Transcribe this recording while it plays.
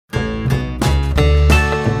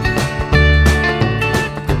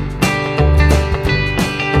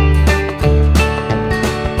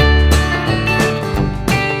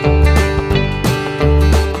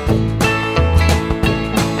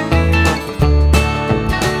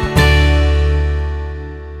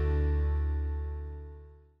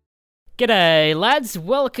G'day, lads.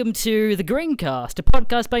 Welcome to the GreenCast, a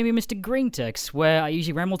podcast by me, Mr. GreenTex, where I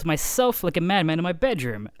usually ramble to myself like a madman in my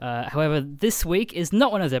bedroom. However, this week is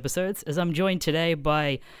not one of those episodes, as I'm joined today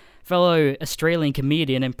by fellow Australian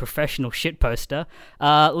comedian and professional shitposter,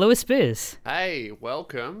 Lewis Spears. Hey,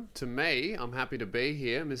 welcome to me. I'm happy to be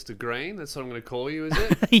here, Mr. Green. That's what I'm going to call you, is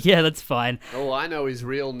it? Yeah, that's fine. Oh, I know his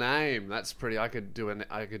real name. That's pretty. I could do an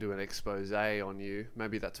expose on you.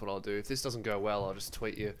 Maybe that's what I'll do. If this doesn't go well, I'll just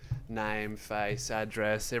tweet your name, face,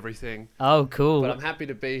 address, everything. Oh, cool. But I'm happy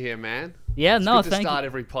to be here, man. Yeah, it's good to thank start you.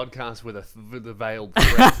 every podcast with a veiled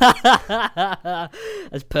threat.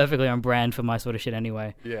 That's perfectly on brand for my sort of shit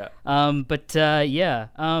anyway. Yeah. I've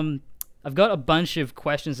got a bunch of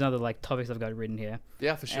questions and other topics I've got written here.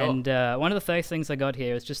 Yeah, for sure. And one of the first things I got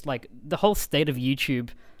here is just the whole state of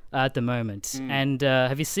YouTube at the moment. And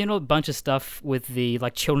have you seen a bunch of stuff with the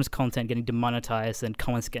children's content getting demonetized and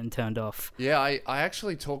comments getting turned off? Yeah, I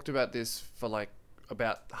actually talked about this for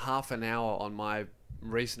about half an hour on my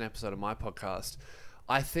recent episode of my podcast.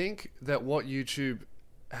 I think that what YouTube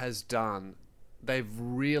has done, they've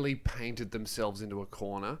really painted themselves into a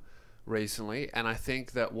corner recently, and I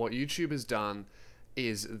think that what YouTube has done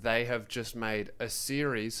is they have just made a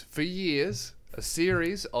series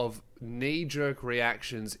of knee-jerk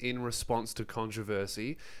reactions in response to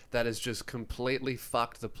controversy that has just completely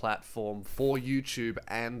fucked the platform for YouTube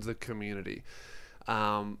and the community.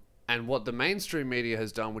 And what the mainstream media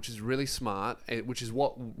has done, which is really smart, which is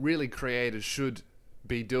what really creators should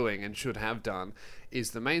be doing and should have done,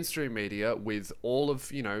 is the mainstream media with all of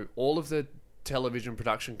the television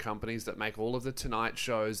production companies that make all of the Tonight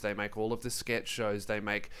shows, they make all of the sketch shows, they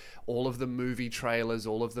make all of the movie trailers,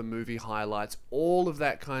 all of the movie highlights, all of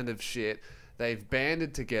that kind of shit. They've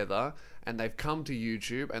banded together and they've come to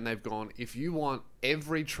YouTube and they've gone, if you want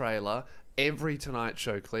every trailer, every Tonight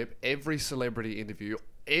Show clip, every celebrity interview,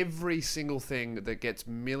 every single thing that gets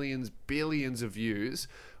millions, billions of views,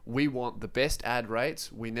 we want the best ad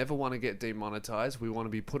rates. We never want to get demonetized. We want to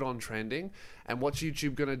be put on trending. And what's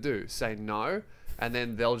YouTube going to do? Say no? And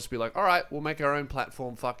then they'll just be like, all right, we'll make our own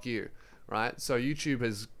platform. Fuck you. Right? So YouTube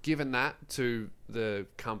has given that to the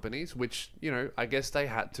companies, which, I guess they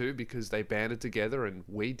had to because they banded together and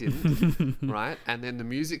we didn't. Right? And then the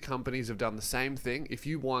music companies have done the same thing. If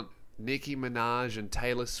you want Nicki Minaj and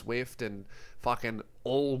Taylor Swift and fucking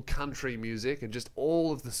all country music and just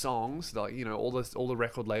all of the songs, all the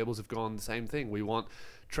record labels have gone the same thing. We want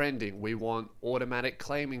trending. We want automatic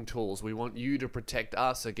claiming tools. We want you to protect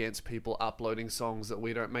us against people uploading songs that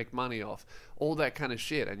we don't make money off. All that kind of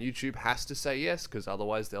shit. And YouTube has to say yes, because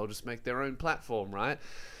otherwise they'll just make their own platform, right?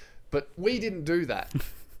 But we didn't do that.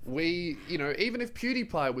 We, even if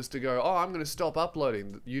PewDiePie was to go, I'm going to stop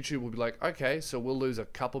uploading, YouTube would be like, okay, so we'll lose a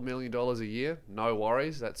couple $1 million a year. No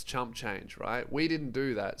worries. That's chump change, right? We didn't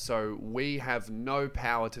do that. So we have no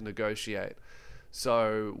power to negotiate.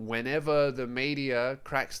 So whenever the media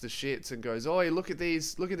cracks the shits and goes, oh, look at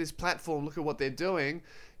this platform, look at what they're doing,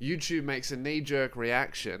 YouTube makes a knee-jerk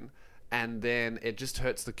reaction, and then it just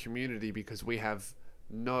hurts the community because we have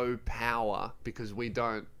no power because we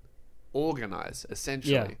don't organize,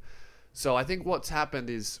 essentially. Yeah. So I think what's happened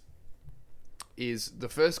is the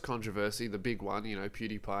first controversy, the big one,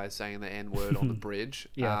 PewDiePie saying the N-word on the bridge.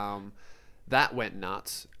 Yeah. That went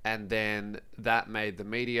nuts, and then that made the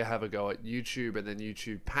media have a go at YouTube, and then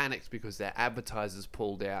YouTube panicked because their advertisers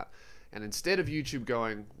pulled out. And instead of YouTube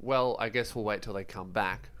going, well, I guess we'll wait till they come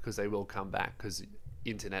back, because they will come back, because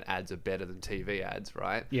internet ads are better than TV ads,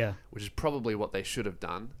 right? Yeah. Which is probably what they should have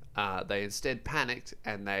done. They instead panicked,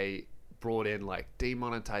 and they brought in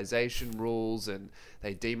demonetization rules, and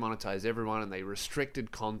they demonetized everyone, and they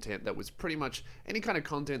restricted content that was pretty much any kind of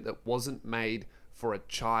content that wasn't made for a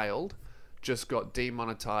child just got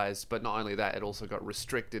demonetized. But not only that, it also got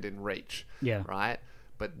restricted in reach. Yeah. Right?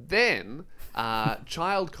 But then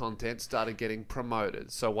child content started getting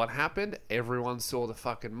promoted. So what happened? Everyone saw the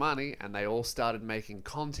fucking money and they all started making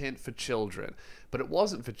content for children. But it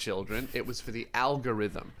wasn't for children. It was for the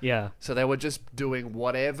algorithm. Yeah. So they were just doing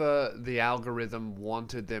whatever the algorithm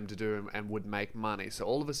wanted them to do and would make money. So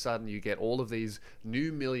all of a sudden you get all of these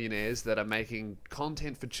new millionaires that are making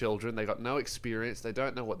content for children. They got no experience. They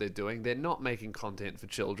don't know what they're doing. They're not making content for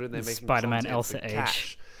children. They're making Spider-Man content Elsa for age.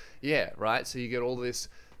 cash. Yeah, right? So you get all this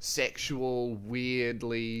sexual,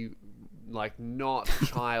 weirdly, not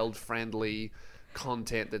child-friendly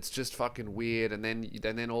content that's just fucking weird, and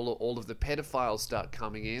then all of the pedophiles start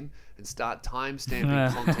coming in and start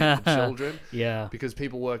time-stamping content for children. Yeah. Because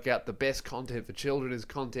people work out the best content for children is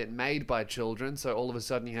content made by children. So all of a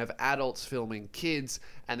sudden you have adults filming kids,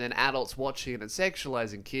 and then adults watching it and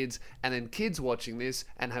sexualizing kids, and then kids watching this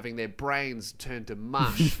and having their brains turned to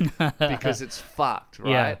mush because it's fucked,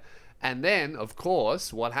 right? Yeah. And then, of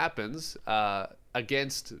course, what happens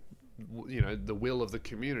against the will of the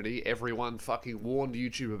community, everyone fucking warned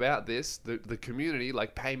YouTube about this. The community,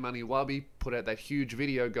 like Pay Money Wubby, put out that huge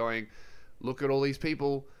video going, look at all these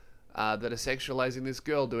people that are sexualizing this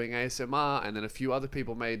girl doing ASMR, and then a few other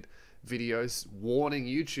people made videos warning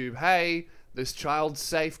YouTube, hey, this child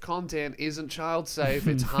safe content isn't child safe,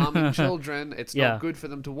 it's harming children, it's not good for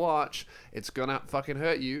them to watch, it's gonna fucking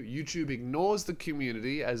hurt you. YouTube ignores the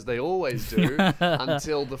community, as they always do,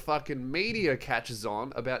 until the fucking media catches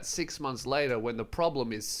on about 6 months later, when the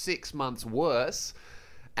problem is 6 months worse.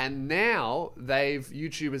 And now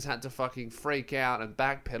YouTube has had to fucking freak out and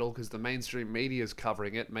backpedal because the mainstream media is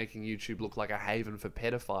covering it, making YouTube look like a haven for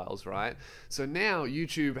pedophiles, right? So now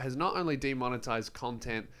YouTube has not only demonetized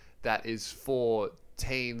content that is for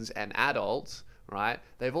teens and adults, right?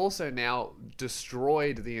 They've also now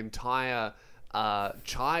destroyed the entire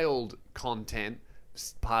child content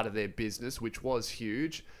part of their business, which was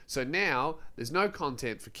huge. So now there's no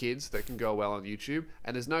content for kids that can go well on YouTube,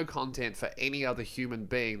 and there's no content for any other human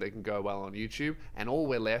being that can go well on YouTube, and all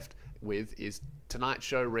we're left with is Tonight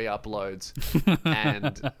Show re-uploads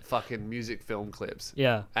and fucking music film clips.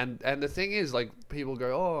 Yeah. And the thing is, like, people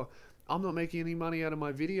go, oh, I'm not making any money out of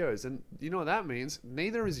my videos. And you know what that means?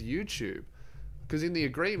 Neither is YouTube. Because in the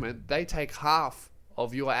agreement, they take half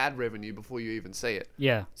of your ad revenue before you even see it.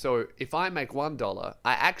 Yeah. So if I make $1,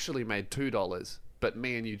 I actually made $2, but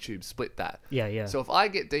me and YouTube split that. Yeah, yeah. So if I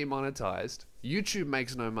get demonetized, YouTube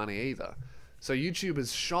makes no money either. So YouTube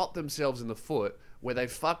has shot themselves in the foot where they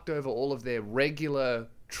fucked over all of their regular,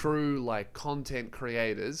 true, like, content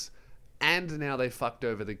creators, and now they fucked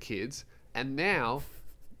over the kids. And now,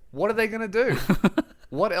 what are they going to do?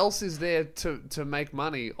 What else is there to make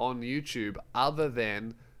money on YouTube other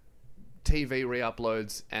than TV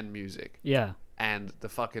re-uploads and music? Yeah. And the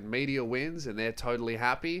fucking media wins, and they're totally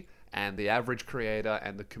happy, and the average creator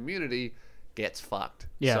and the community gets fucked.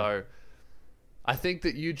 Yeah. So I think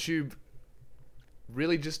that YouTube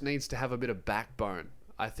really just needs to have a bit of backbone,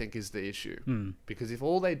 I think, is the issue. Because if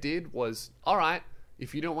all they did was, all right,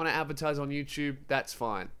 if you don't want to advertise on YouTube, that's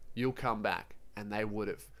fine, you'll come back, and they would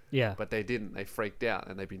have. Yeah. But they didn't. They freaked out,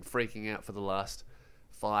 and they've been freaking out for the last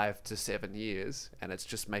 5 to 7 years, and it's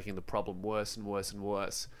just making the problem worse and worse and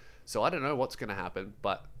worse. So I don't know what's going to happen,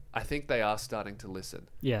 but I think they are starting to listen.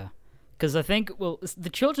 Yeah. Because I think, well, the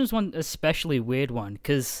children's one, especially weird one,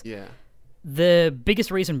 because Yeah. the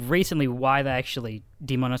biggest reason recently why they actually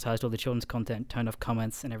demonetized all the children's content, turned off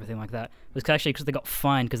comments and everything like that, was actually because they got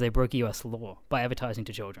fined because they broke US law by advertising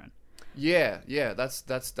to children. Yeah, that's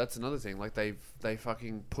another thing. Like they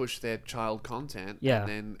fucking pushed their child content, Yeah. and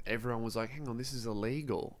then everyone was like, "Hang on, this is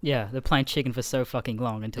illegal." Yeah, they're playing chicken for so fucking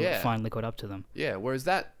long until Yeah. it finally caught up to them. Yeah, whereas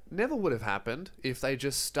that never would have happened if they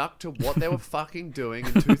just stuck to what they were fucking doing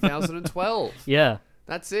in 2012. Yeah.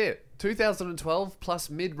 That's it. 2012 plus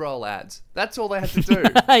mid-roll ads. That's all they had to do.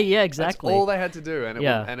 Yeah, exactly. That's all they had to do,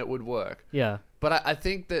 and it would work. Yeah. But I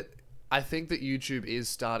think that YouTube is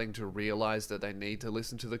starting to realize that they need to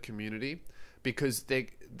listen to the community, because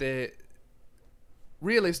they're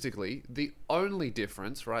realistically the only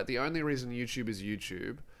difference, right? The only reason YouTube is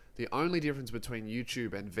YouTube, the only difference between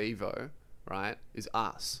YouTube and Vivo, right, is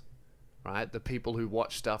us, right? The people who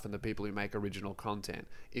watch stuff and the people who make original content.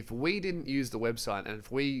 If we didn't use the website, and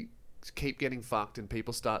if we keep getting fucked and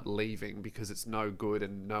people start leaving because it's no good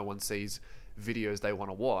and no one sees videos they want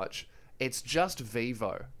to watch, it's just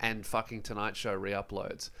Vivo and fucking Tonight Show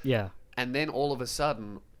re-uploads. Yeah. And then all of a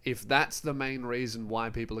sudden, if that's the main reason why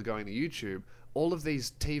people are going to YouTube, all of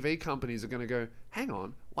these TV companies are going to go, hang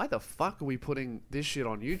on, why the fuck are we putting this shit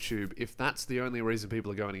on YouTube if that's the only reason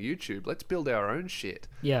people are going to YouTube? Let's build our own shit.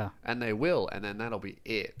 Yeah. And they will, and then that'll be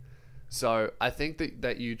it. So I think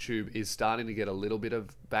that YouTube is starting to get a little bit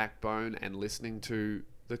of backbone and listening to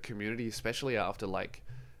the community, especially after, like,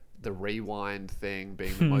 the rewind thing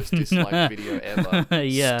being the most disliked video ever.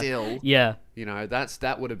 Yeah. Still, Yeah. you know,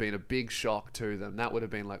 that would have been a big shock to them. That would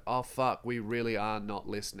have been like, oh fuck, we really are not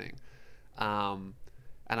listening. And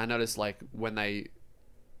I noticed, like, when they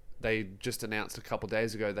just announced a couple of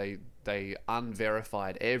days ago, they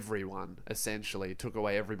unverified everyone, essentially took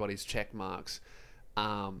away everybody's check marks.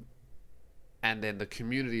 and then the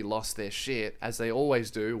community lost their shit, as they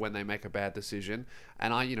always do when they make a bad decision.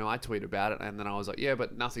 And I tweet about it, and then I was like, yeah,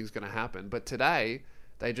 but nothing's going to happen. But today,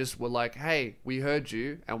 they just were like, hey, we heard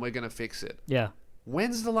you, and we're going to fix it. Yeah.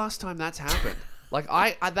 When's the last time that's happened? Like,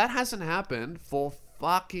 I that hasn't happened for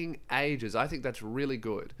fucking ages. I think that's really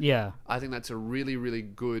good. Yeah. I think that's a really, really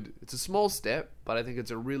good... It's a small step, but I think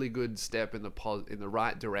it's a really good step in the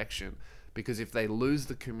right direction. Because if they lose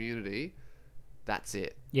the community, that's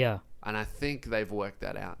it. Yeah. And I think they've worked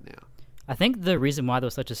that out now. I think the reason why there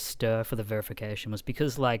was such a stir for the verification was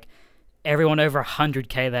because, like, everyone over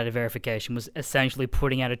 100k that had verification was essentially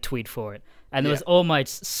putting out a tweet for it. And there was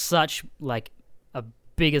almost such, like, a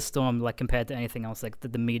bigger storm, like, compared to anything else, like,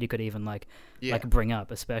 that the media could even, like, bring up,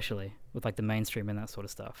 especially with, like, the mainstream and that sort of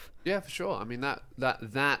stuff. Yeah, for sure. I mean,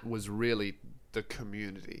 that was really the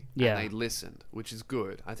community. Yeah. And they listened, which is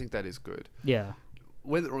good. I think that is good. Yeah.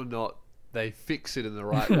 Whether or not they fix it in the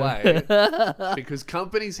right way, because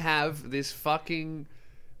companies have this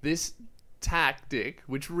tactic,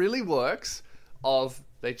 which really works, of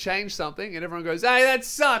they change something and everyone goes, hey, that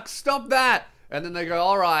sucks, stop that. And then they go,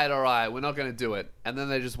 all right, we're not going to do it. And then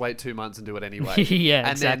they just wait 2 months and do it anyway. Yeah,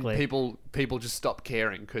 and exactly. then people just stop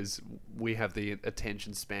caring because we have the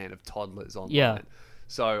attention span of toddlers online. Yeah.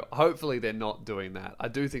 So hopefully they're not doing that. I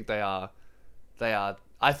do think they are.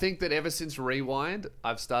 I think that ever since Rewind,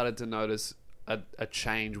 I've started to notice a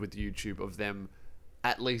change with YouTube of them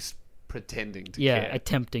at least pretending to care. Yeah,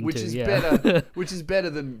 attempting which to, is yeah. better, which is better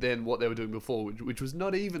than what they were doing before, which was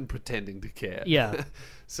not even pretending to care. Yeah.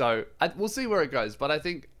 So we'll see where it goes, but I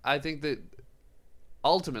think that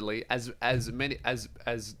ultimately, as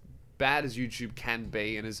bad as YouTube can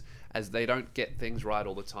be, and as they don't get things right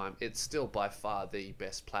all the time, it's still by far the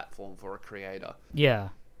best platform for a creator. Yeah.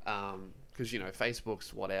 Because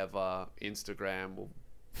Facebook's whatever, Instagram,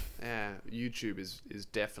 YouTube is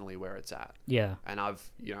definitely where it's at. Yeah. And I've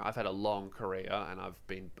had a long career, and I've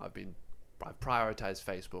prioritized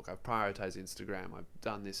Facebook, I've prioritized Instagram, I've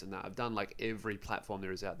done this and that, I've done like every platform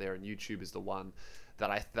there is out there, and YouTube is the one that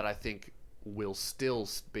I think will still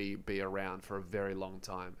be around for a very long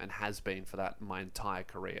time, and has been for that my entire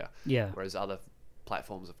career. Yeah. Whereas other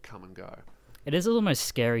platforms have come and go. It is almost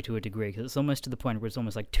scary to a degree, because it's almost to the point where it's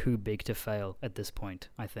almost like too big to fail at this point,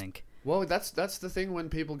 I think. Well, that's the thing when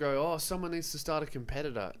people go, oh, someone needs to start a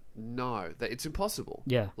competitor. No, it's impossible.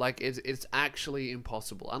 Yeah. Like, it's actually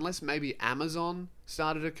impossible. Unless maybe Amazon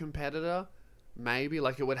started a competitor, maybe.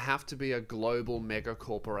 Like, it would have to be a global mega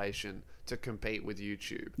corporation to compete with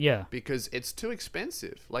YouTube. Yeah. Because it's too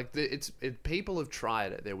expensive. Like, people have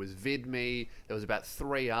tried it. There was VidMe. There was about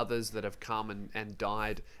 3 others that have come and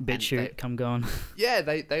died. BitChute, come gone. Yeah,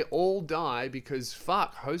 they all die because,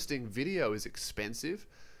 hosting video is expensive.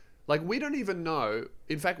 Like, we don't even know.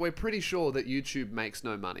 In fact, we're pretty sure that YouTube makes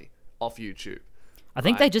no money off YouTube. I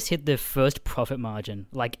think they just hit their first profit margin,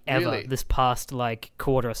 like, ever, Really? this past, like,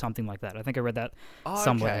 quarter or something like that. I think I read that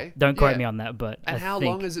somewhere. Okay. Don't quote me on that, but And I how think...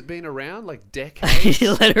 long has it been around? Like, decades?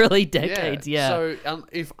 Literally decades, yeah. So,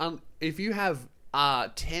 if you have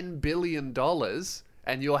 $10 billion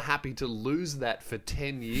and you're happy to lose that for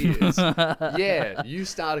 10 years, yeah, you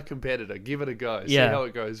start a competitor. Give it a go. See how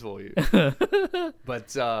it goes for you.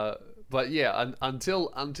 But yeah,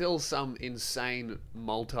 until some insane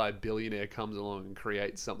multi-billionaire comes along and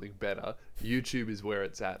creates something better, YouTube is where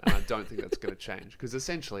it's at, and I don't think that's going to change. Because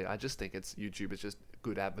essentially, I just think YouTube is just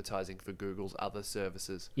good advertising for Google's other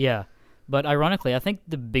services. Yeah, but ironically, I think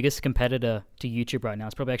the biggest competitor to YouTube right now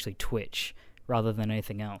is probably actually Twitch, rather than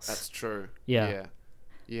anything else. That's true. Yeah.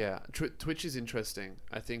 Twitch is interesting.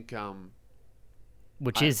 I think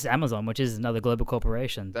which is Amazon, which is another global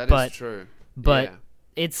corporation. That is true. But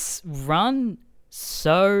it's run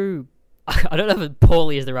so... I don't know if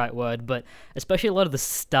poorly is the right word, but especially a lot of the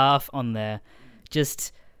staff on there,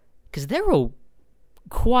 just... Because they're all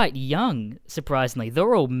quite young, surprisingly.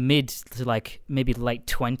 They're all mid to, like, maybe late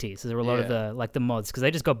 20s. So there were a lot of the mods, because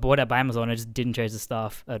they just got bought out by Amazon and just didn't change the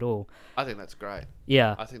staff at all. I think that's great.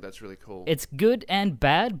 Yeah. I think that's really cool. It's good and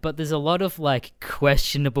bad, but there's a lot of, like,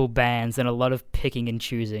 questionable bans and a lot of picking and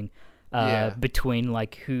choosing between,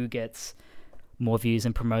 like, who gets more views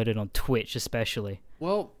and promoted on Twitch, especially.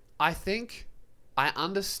 Well, I think I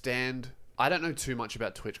understand. I don't know too much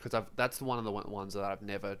about Twitch, because that's one of the ones that I've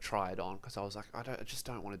never tried on, because I was like, I just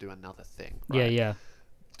don't want to do another thing. Right? Yeah.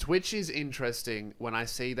 Twitch is interesting. When I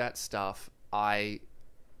see that stuff,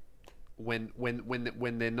 when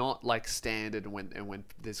they're not like standard, and when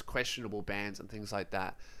there's questionable bans and things like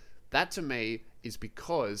that, that to me is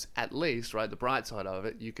because, at least, right, the bright side of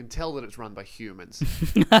it, you can tell that it's run by humans.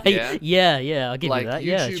 Yeah, I'll give you that. YouTube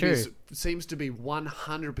Yeah, true. is seems to be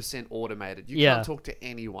 100% automated. You Yeah. can't talk to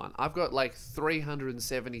anyone. I've got like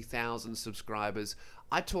 370,000 subscribers.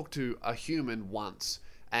 I talk to a human once,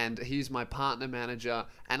 and he's my partner manager,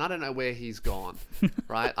 and I don't know where he's gone,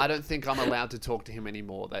 right? I don't think I'm allowed to talk to him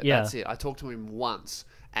anymore. That's it. I talked to him once,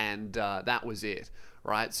 and that was it,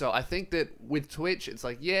 right? So I think that with Twitch, it's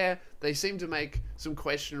like, yeah, they seem to make some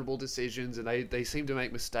questionable decisions, and they seem to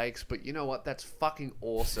make mistakes, but you know what? That's fucking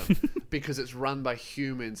awesome, because it's run by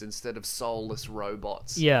humans instead of soulless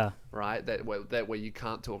robots. Yeah. Right, that way you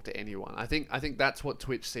can't talk to anyone. I think that's what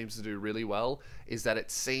Twitch seems to do really well, is that it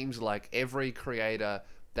seems like every creator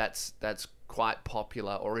that's quite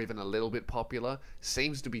popular or even a little bit popular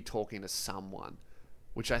seems to be talking to someone,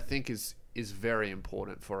 which I think is very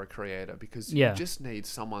important for a creator, because you just need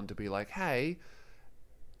someone to be like, hey,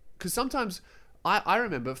 because sometimes I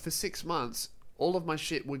remember for 6 months all of my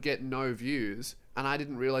shit would get no views, and I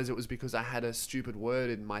didn't realize it was because I had a stupid word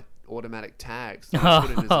in my automatic tags that I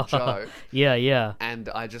put in as a joke. Yeah. And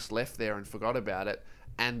I just left there and forgot about it.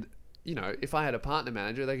 And, you know, if I had a partner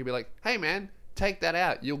manager, they could be like, hey, man, take that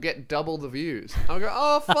out. You'll get double the views. I'll go,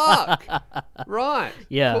 oh, fuck. Right.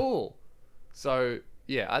 Yeah. Cool. So,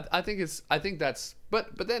 yeah, I think that's...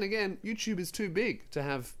 But then again, YouTube is too big to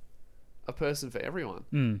have a person for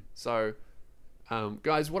everyone. So...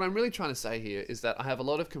 guys, what I'm really trying to say here is that I have a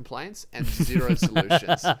lot of complaints and zero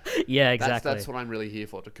solutions. Yeah, exactly. That's what I'm really here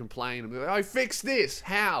for, to complain and be like, oh, fix this.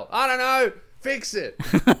 How? I don't know. Fix it.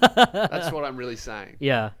 That's what I'm really saying.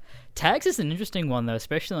 Yeah. Tags is an interesting one, though,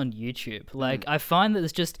 especially on YouTube. Like, I find that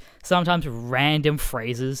there's just sometimes random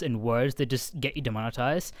phrases and words that just get you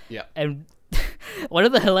demonetized. Yeah. And one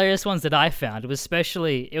of the hilarious ones that I found was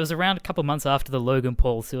it was around a couple months after the Logan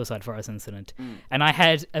Paul suicide forest incident. And I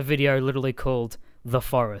had a video literally called The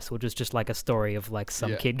Forest, which was just like a story of like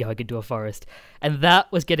some kid going into a forest. And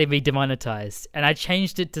that was getting me demonetized. And I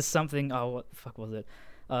changed it to something, what the fuck was it?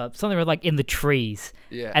 Something like In the Trees.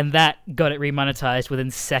 Yeah. And that got it remonetized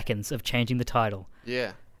within seconds of changing the title.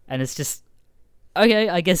 Yeah. And it's just, okay,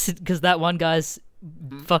 I guess because that one guy's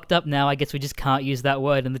fucked up now, I guess we just can't use that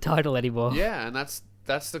word in the title anymore. Yeah, and that's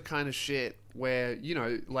the kind of shit where, you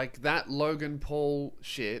know, like that Logan Paul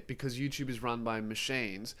shit, because YouTube is run by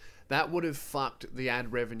machines, that would have fucked the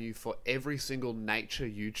ad revenue for every single nature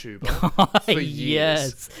YouTuber for years.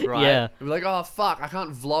 Yes. Right? Yeah. It'd be like, oh, fuck, I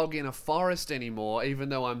can't vlog in a forest anymore, even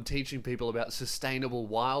though I'm teaching people about sustainable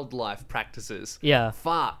wildlife practices. Yeah.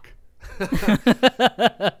 Fuck.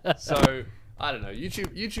 So... I don't know.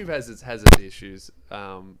 YouTube has its issues,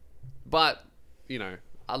 but you know,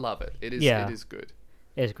 I love it. It is good.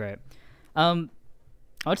 It is great. I'll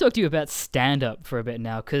talk to you about stand-up for a bit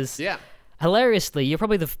now, because hilariously, you're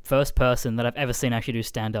probably the first person that I've ever seen actually do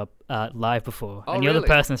stand-up live before. Oh, and you're really? the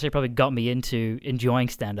person that probably got me into enjoying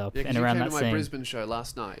stand-up and around that scene. You came to my Brisbane show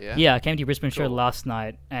last night, yeah? Yeah, I came to your Brisbane show Cool. last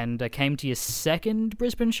night, and I came to your second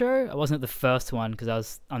Brisbane show. I wasn't at the first one because I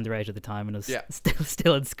was underage at the time and I was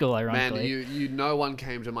still in school, ironically. Man, no one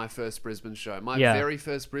came to my first Brisbane show. My very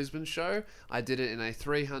first Brisbane show, I did it in a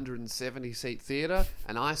 370-seat theatre,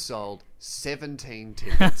 and I sold 17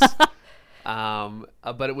 tickets.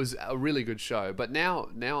 But it was a really good show. But now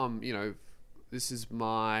I'm, you know, this is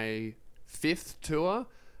my 5th tour,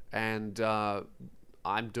 and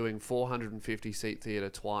I'm doing 450-seat theatre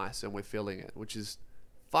twice, and we're filling it, which is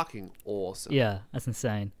fucking awesome. Yeah, that's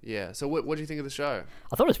insane. Yeah. So what do you think of the show?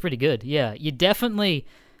 I thought it was pretty good. Yeah, you definitely,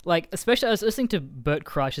 like, especially I was listening to Bert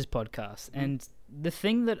Kreischer's podcast, and the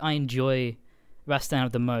thing that I enjoy about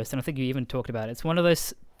stand-up the most, and I think you even talked about it, it's one of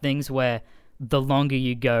those things where the longer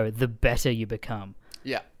you go, the better you become.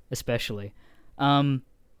 Yeah. Especially.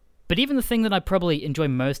 But even the thing that I probably enjoy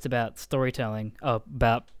most about storytelling,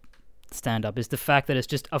 about stand-up, is the fact that it's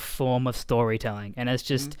just a form of storytelling, and it's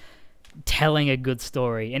just telling a good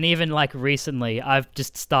story. And even like recently, I've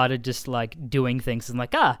just started just like doing things and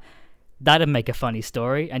like, that'd make a funny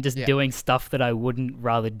story, and just doing stuff that I wouldn't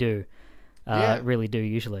rather do. Really do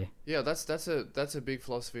usually. Yeah, that's a big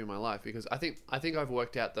philosophy in my life, because I think I've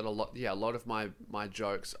worked out that a lot of my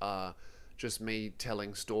jokes are just me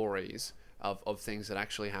telling stories of things that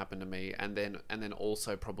actually happened to me, and then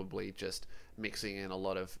also probably just mixing in a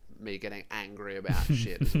lot of me getting angry about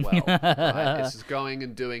shit as well. Right? It's just going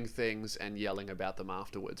and doing things and yelling about them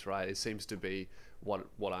afterwards, right? It seems to be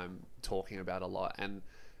what I'm talking about a lot, and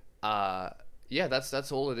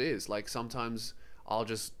that's all it is. Like sometimes I'll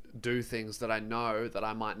just do things that I know that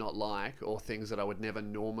I might not like, or things that I would never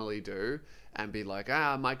normally do, and be like,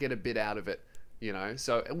 I might get a bit out of it, you know.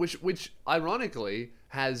 So which ironically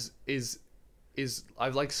is is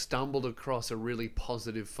I've like stumbled across a really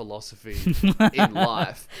positive philosophy in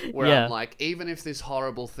life where Yeah. I'm like, even if this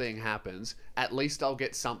horrible thing happens, at least I'll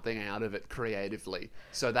get something out of it creatively.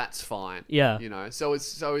 So that's fine. Yeah. You know, so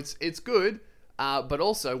it's good. But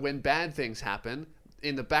also when bad things happen,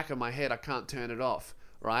 in the back of my head, I can't turn it off.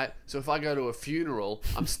 Right? So if I go to a funeral,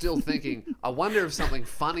 I'm still thinking, I wonder if something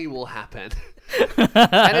funny will happen.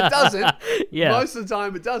 And it doesn't. Yeah. Most of the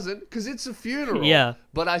time it doesn't, because it's a funeral. Yeah.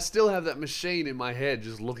 But I still have that machine in my head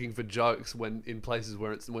just looking for jokes when in places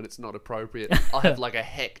where when it's not appropriate. I'll have like a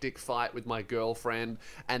hectic fight with my girlfriend,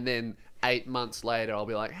 and then 8 months later I'll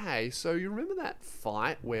be like, hey, so you remember that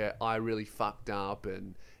fight where I really fucked up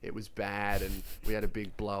and it was bad and we had a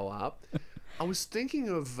big blow up? I was thinking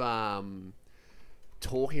of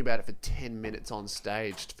talking about it for 10 minutes on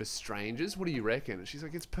stage for strangers. What do you reckon? And she's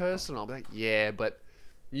like, it's personal. I'll be like, yeah, but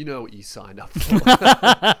you know what you signed up for.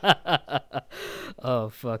 Oh,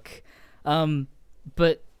 fuck.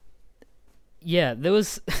 But yeah, there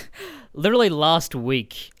was literally last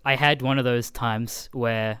week I had one of those times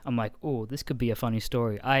where I'm like, oh, this could be a funny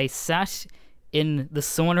story. I sat in the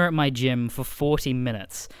sauna at my gym for 40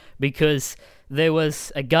 minutes because there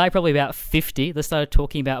was a guy probably about 50 that started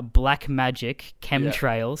talking about black magic,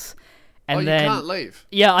 chemtrails. And then, you can't leave.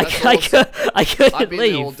 Yeah, I couldn't I've been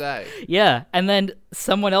leave. there all day. Yeah, and then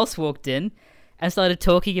someone else walked in and started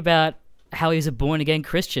talking about how he was a born-again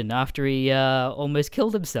Christian after he almost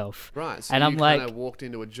killed himself. Right, so and you I'm like, kind of walked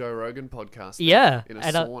into a Joe Rogan podcast then, yeah, in a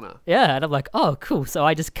and sauna. and I'm like, oh, cool, so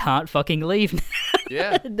I just can't fucking leave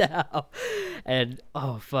Yeah. now. And,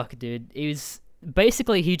 oh, fuck, dude. He just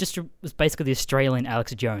was basically the Australian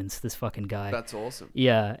Alex Jones, this fucking guy. That's awesome.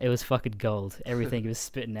 Yeah, it was fucking gold. Everything he was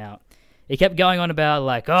spitting out. He kept going on about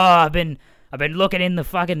like, oh, I've been looking at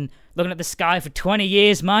the sky for 20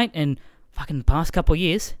 years, mate, and fucking the past couple of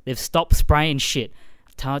years, they've stopped spraying shit.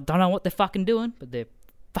 Don't know what they're fucking doing, but they're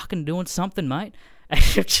fucking doing something, mate. And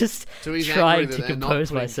I'm just So he's trying angry that to they're not compose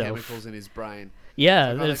putting myself. chemicals in his brain.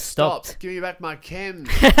 Yeah, Like, they've stopped. Give me back my chems.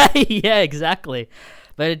 Yeah, exactly.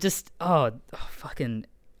 But it just, fucking,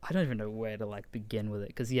 I don't even know where to like begin with it,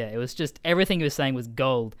 because yeah, it was just everything he was saying was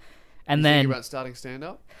gold. And You then thinking about starting stand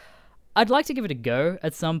up? I'd like to give it a go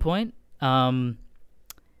at some point.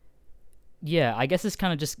 Yeah, I guess it's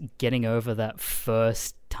kind of just getting over that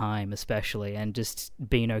first time, especially, and just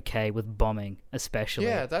being okay with bombing, especially.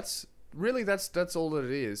 Yeah, that's all that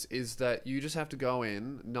it is that you just have to go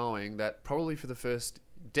in knowing that probably for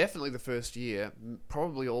definitely the first year,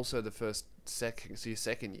 probably also your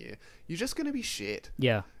second year, you're just going to be shit.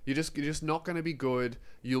 Yeah. You're just not going to be good.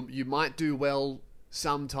 You might do well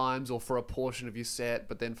sometimes or for a portion of your set,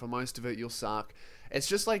 but then for most of it you'll suck. It's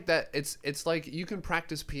just like that. It's like you can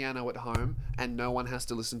practice piano at home and no one has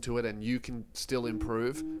to listen to it, and you can still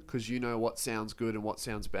improve because you know what sounds good and what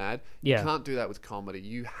sounds bad. Yeah. You can't do that with comedy.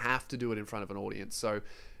 You have to do it in front of an audience. So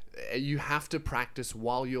you have to practice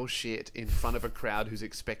while you're shit in front of a crowd who's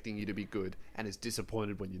expecting you to be good and is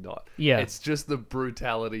disappointed when you're not. Yeah. It's just the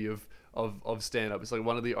brutality of stand-up. It's like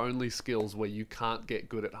one of the only skills where you can't get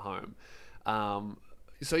good at home.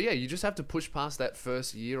 So yeah, you just have to push past that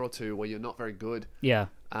first year or two where you're not very good. Yeah.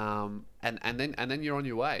 And then you're on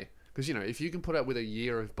your way. Because, you know, if you can put up with a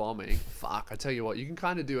year of bombing, fuck, I tell you what, you can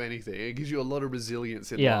kind of do anything. It gives you a lot of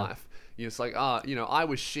resilience in life. It's like, I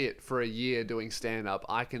was shit for a year doing stand-up.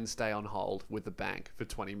 I can stay on hold with the bank for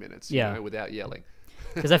 20 minutes, you know, without yelling.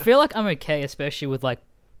 Because I feel like I'm okay, especially with like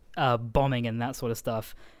bombing and that sort of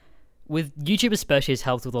stuff. With YouTube especially, it's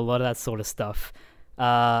helped with a lot of that sort of stuff.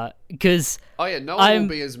 Because no one will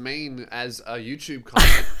be as mean as a YouTube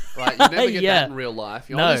comment, right? You never get that in real life.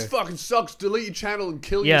 You're like, this fucking sucks, delete your channel and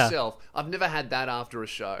kill yourself. I've never had that after a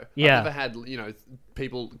show. Yeah. I've never had,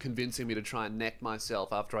 people convincing me to try and neck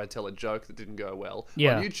myself after I tell a joke that didn't go well.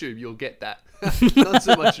 Yeah. On YouTube, you'll get that. Not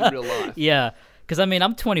so much in real life. Yeah, because I mean,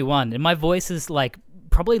 I'm 21 and my voice is like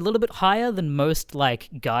probably a little bit higher than most like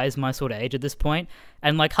guys my sort of age at this point,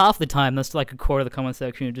 and like half the time that's like a quarter of the comment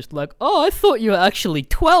section are just like, oh, I thought you were actually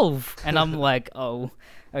 12, and I'm like, oh,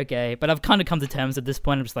 okay. But I've kind of come to terms at this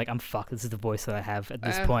point. I'm just like, I'm fucked. This is the voice that I have at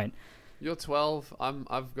this point. You're 12.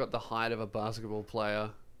 I've got the height of a basketball player.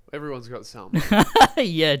 Everyone's got something.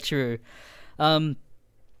 Yeah, true. But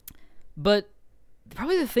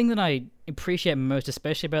probably the thing that I appreciate most,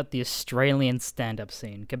 especially about the Australian stand-up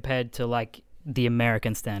scene compared to like the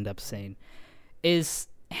American stand-up scene, is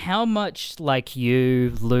how much like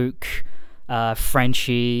you, Luke,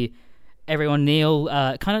 Frenchie, everyone, Neil,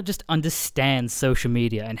 kind of just understands social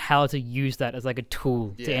media and how to use that as like a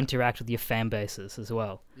tool to interact with your fan bases as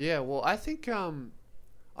well. Yeah, well, I think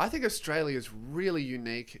Australia is really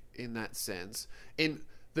unique in that sense.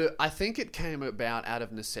 I think it came about out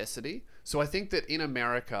of necessity. So I think that in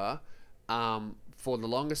America, for the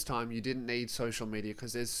longest time, you didn't need social media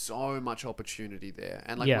because there's so much opportunity there.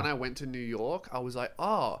 And like Yeah. when I went to New York, I was like,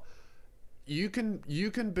 oh, you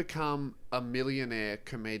can become a millionaire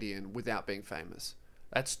comedian without being famous.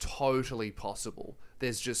 That's totally possible.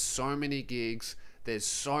 There's just so many gigs. There's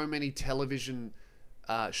so many television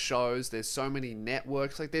shows. There's so many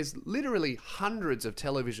networks. Like there's literally hundreds of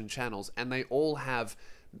television channels, and they all have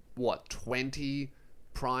 20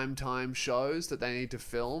 primetime shows that they need to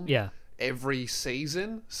film. Yeah. Every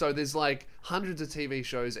season. So there's like hundreds of TV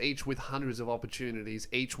shows, each with hundreds of opportunities,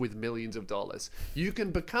 each with millions of dollars. You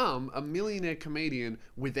can become a millionaire comedian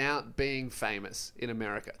without being famous in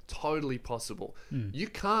America. Totally possible. You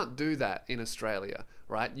can't do that in Australia,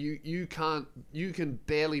 right? You can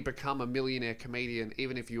barely become a millionaire comedian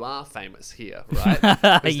even if you are famous here, right?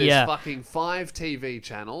 Because there's fucking 5 TV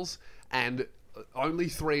channels and only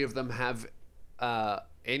 3 of them have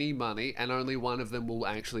any money, and only one of them will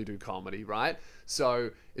actually do comedy, right?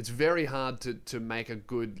 So it's very hard to make a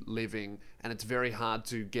good living, and it's very hard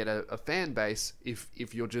to get a fan base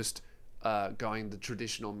if you're just going the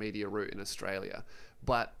traditional media route in Australia.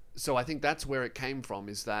 But so I think that's where it came from,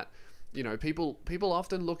 is that, you know, people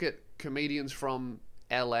often look at comedians from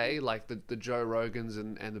LA, like the Joe Rogans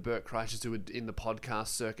and the Burt Kreisches who are in the podcast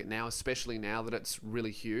circuit now, especially now that it's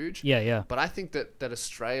really huge. Yeah. But I think that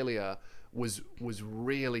Australia was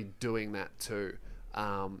really doing that too,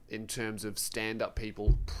 in terms of stand-up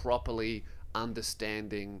people properly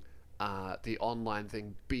understanding the online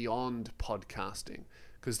thing beyond podcasting.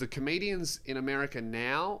 Because the comedians in America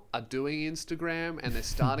now are doing Instagram and they're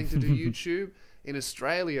starting to do YouTube. In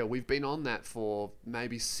Australia, we've been on that for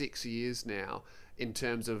maybe 6 years now, in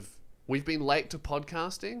terms of we've been late to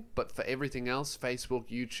podcasting, but for everything else, Facebook,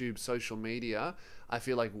 YouTube, social media, I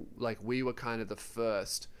feel like we were kind of the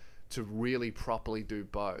first to really properly do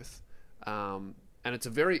both. And it's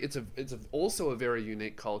also a very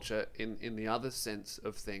unique culture in the other sense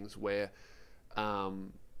of things, where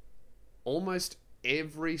almost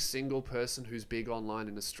every single person who's big online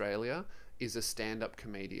in Australia is a stand-up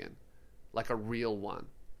comedian, like a real one,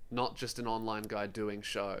 not just an online guy doing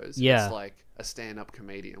shows. Yeah. It's like a stand-up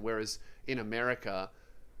comedian. Whereas in America,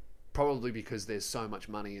 probably because there's so much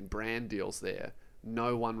money in brand deals there,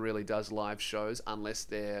 no one really does live shows unless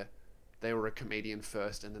they were a comedian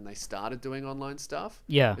first and then they started doing online stuff.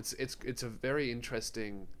 Yeah. It's a very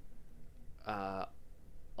interesting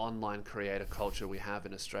online creator culture we have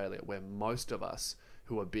in Australia, where most of us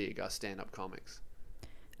who are big are stand-up comics.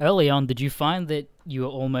 Early on, did you find that you were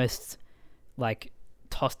almost like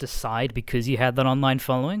tossed aside because you had that online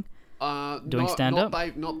following? Doing stand-up?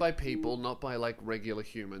 Not by people, not by like regular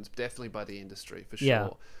humans, definitely by the industry for sure.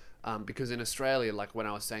 Yeah. Because in Australia, like when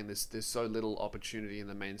I was saying, there's so little opportunity in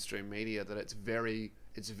the mainstream media that it's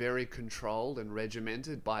very controlled and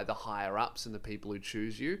regimented by the higher ups and the people who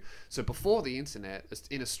choose you. So before the internet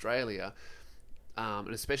in Australia, and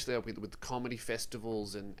especially with comedy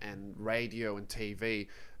festivals and radio and TV,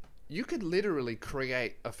 you could literally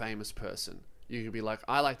create a famous person. You could be like,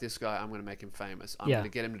 I like this guy, I'm going to make him famous. I'm going to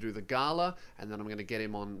get him to do the gala, and then I'm going to get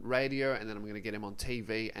him on radio, and then I'm going to get him on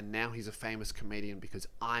TV, and now he's a famous comedian because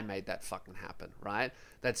I made that fucking happen, right?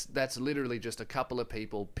 That's literally just a couple of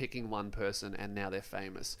people picking one person, and now they're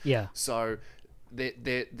famous. Yeah. So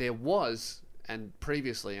there was, and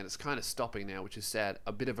previously, and it's kind of stopping now, which is sad,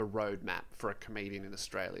 a bit of a roadmap for a comedian in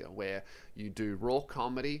Australia, where you do raw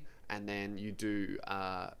comedy, and then you do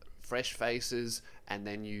fresh faces, and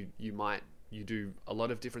then you do a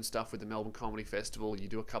lot of different stuff with the Melbourne Comedy Festival. You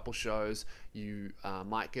do a couple shows. You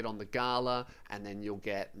might get on the gala, and then you'll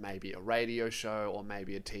get maybe a radio show or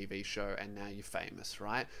maybe a TV show, and now you're famous,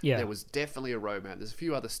 right? Yeah. There was definitely a roadmap. There's a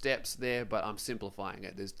few other steps there, but I'm simplifying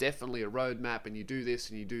it. There's definitely a roadmap, and you do this,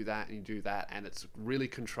 and you do that, and you do that, and it's really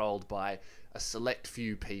controlled by a select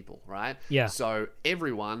few people, right? Yeah. So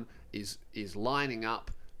everyone is lining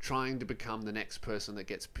up, trying to become the next person that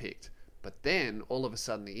gets picked. But then all of a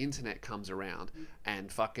sudden the internet comes around,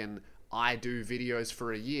 and fucking I do videos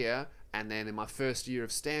for a year, and then in my first year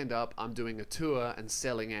of stand-up, I'm doing a tour and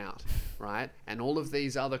selling out, right? And all of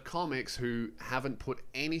these other comics who haven't put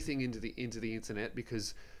anything into the internet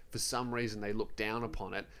because for some reason they look down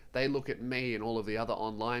upon it, they look at me and all of the other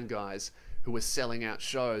online guys who are selling out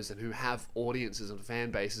shows and who have audiences and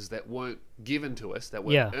fan bases that weren't given to us, that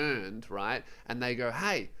were earned, right? And they go,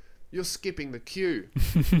 hey, you're skipping the queue.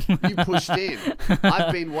 You pushed in.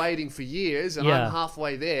 I've been waiting for years, and I'm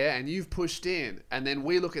halfway there, and you've pushed in. And then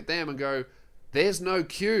we look at them and go, there's no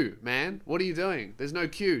queue, man. What are you doing? There's no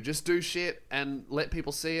queue. Just do shit and let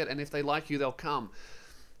people see it, and if they like you, they'll come.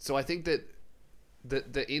 So I think that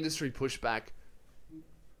the industry pushback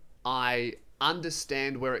I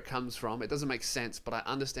understand where it comes from. It doesn't make sense, but I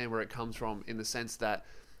understand where it comes from in the sense that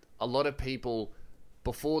a lot of people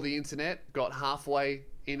before the internet got halfway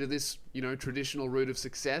into this, traditional route of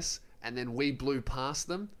success, and then we blew past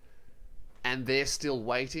them, and they're still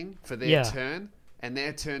waiting for their turn, and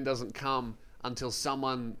their turn doesn't come until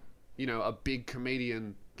someone, a big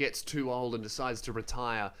comedian gets too old and decides to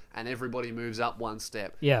retire, and everybody moves up one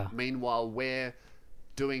step. Yeah. Meanwhile, we're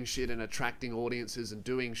doing shit and attracting audiences and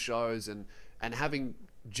doing shows and having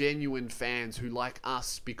genuine fans who like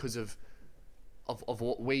us because of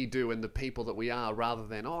what we do and the people that we are, rather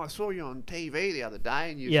than, I saw you on TV the other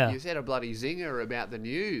day and you said a bloody zinger about the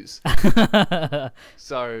news.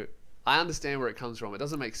 So I understand where it comes from. It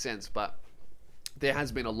doesn't make sense, but there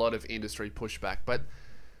has been a lot of industry pushback. But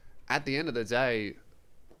at the end of the day,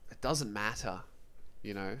 it doesn't matter,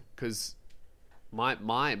 because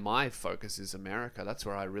my focus is America. That's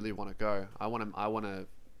where I really want to go. I want to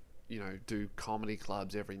do comedy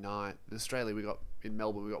clubs every night. In Australia, in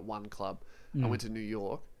Melbourne we got one club. I went to New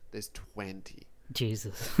York, there's 20.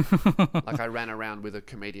 Jesus. Like, I ran around with a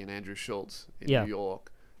comedian, Andrew Schultz, in New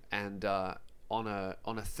York, and on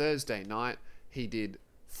a Thursday night he did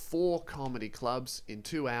 4 comedy clubs in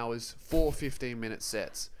 2 hours, 4 15-minute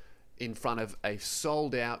sets in front of a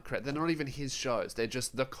sold out crowd. They're not even his shows, they're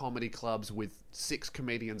just the comedy clubs with 6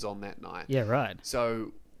 comedians on that night. Yeah, right.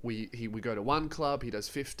 So we go to one club, he does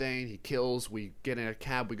 15, he kills. We get in a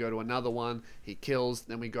cab, we go to another one, he kills.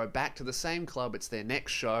 Then we go back to the same club, it's their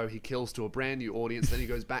next show, he kills to a brand new audience. Then he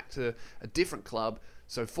goes back to a different club.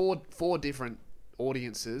 So four different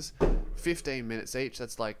audiences, 15 minutes each.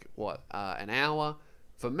 That's like an hour.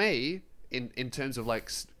 For me, in terms of like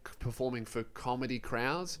performing for comedy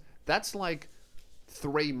crowds, that's like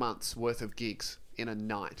 3 months worth of gigs in a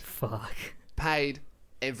night. Fuck. Paid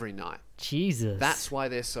every night. Jesus. That's why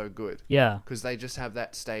they're so good. Yeah. Because they just have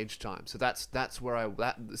that stage time. So that's where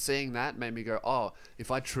seeing that made me go,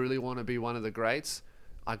 if I truly want to be one of the greats,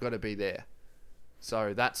 I got to be there.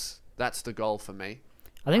 So that's the goal for me.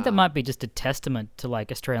 I think that might be just a testament to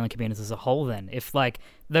like Australian comedians as a whole then. If like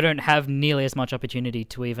they don't have nearly as much opportunity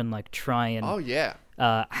to even like try and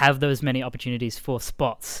have those many opportunities for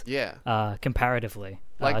spots. Yeah. Comparatively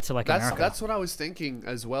to like America. That's what I was thinking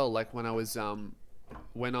as well. Like when I was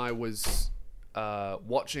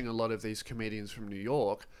watching a lot of these comedians from New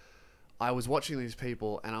York, I was watching these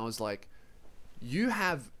people and I was like, you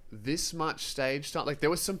have this much stage time. Like, there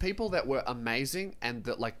were some people that were amazing and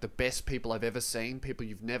that like the best people I've ever seen, people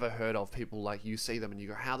you've never heard of, people like you see them and you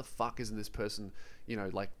go, how the fuck isn't this person,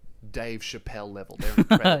 like Dave Chappelle level? They're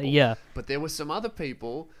incredible. Yeah. But there were some other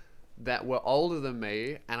people that were older than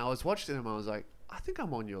me and I was watching them, I was like, I think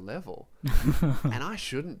I'm on your level. And I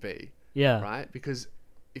shouldn't be. Yeah. Right? Because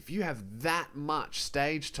if you have that much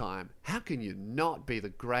stage time, how can you not be the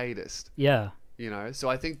greatest? Yeah. So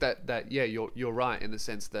I think that you're right in the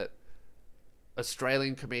sense that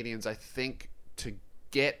Australian comedians, I think, to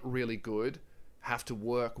get really good, have to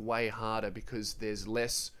work way harder because there's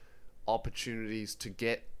less opportunities to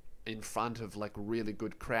get in front of like really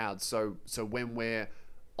good crowds. So when we're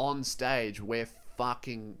on stage, we're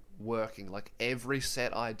fucking working. Like, every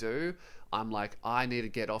set I do, I'm like, I need to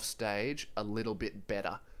get off stage a little bit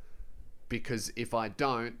better, because if I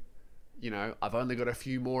don't, I've only got a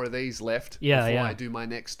few more of these left before I do my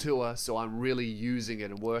next tour. So I'm really using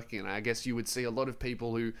it and working. And I guess you would see a lot of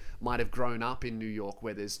people who might have grown up in New York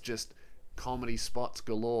where there's just comedy spots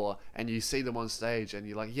galore, and you see them on stage and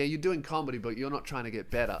you're like, yeah, you're doing comedy, but you're not trying to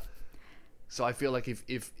get better. So I feel like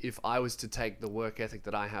if I was to take the work ethic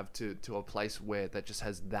that I have to a place where that just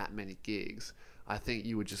has that many gigs, I think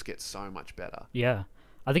you would just get so much better. Yeah.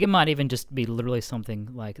 I think it might even just be literally something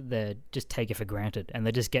like they just take it for granted and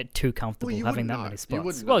they just get too comfortable having that many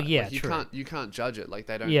spots. Well, yeah, like, true. You can't judge it. Like,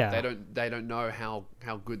 they don't know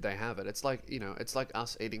how good they have it. It's like, it's like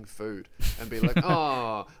us eating food and be like,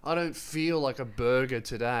 I don't feel like a burger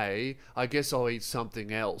today. I guess I'll eat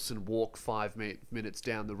something else and walk 5 minutes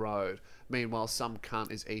down the road. Meanwhile, some cunt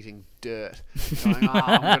is eating dirt, going,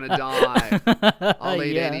 I'm going to die. I'll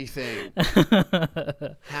eat anything.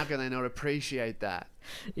 How can they not appreciate that?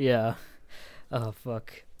 Yeah. Oh,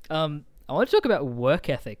 fuck. I want to talk about work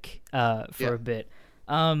ethic for a bit.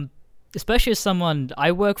 Especially as someone,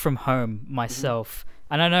 I work from home myself.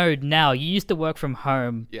 Mm-hmm. And I know now, you used to work from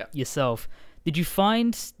home yourself. Did you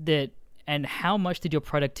find that, and how much did your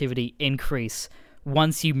productivity increase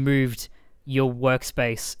once you moved your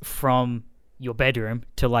workspace from your bedroom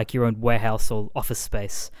to like your own warehouse or office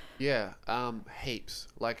space? Yeah, heaps,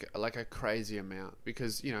 like a crazy amount,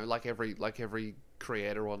 because like every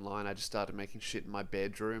creator online, I just started making shit in my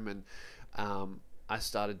bedroom, and I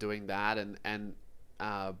started doing that, and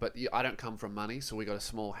But I don't come from money, so we got a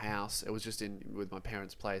small house. It was just in with my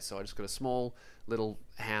parents' place, so I just got a small little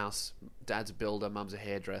house. Dad's a builder, mum's a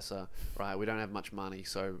hairdresser, right? We don't have much money,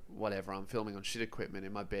 so whatever. I'm filming on shit equipment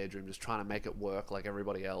in my bedroom, just trying to make it work like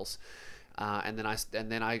everybody else. And then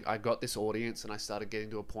I got this audience, and I started getting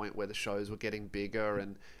to a point where the shows were getting bigger,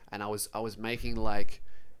 and I was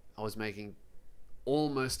making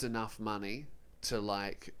almost enough money to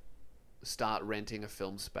like start renting a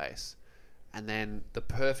film space. And then the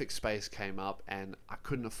perfect space came up and I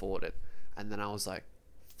couldn't afford it. And then I was like,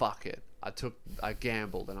 fuck it. I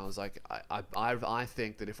gambled, and I was like, I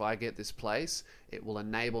think that if I get this place, it will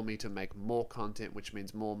enable me to make more content, which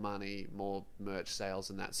means more money, more merch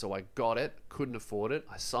sales and that. So I got it, couldn't afford it.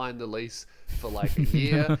 I signed the lease for like a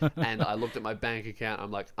year and I looked at my bank account.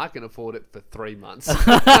 I'm like, I can afford it for 3 months.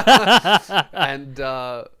 And,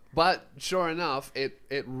 but sure enough,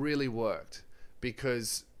 it really worked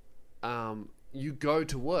because, you go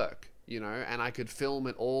to work, you know, and I could film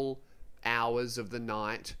at all hours of the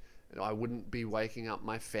night. I wouldn't be waking up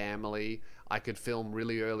my family. I could film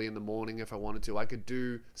really early in the morning if I wanted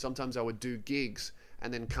to. Sometimes I would do gigs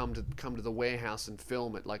and then come to the warehouse and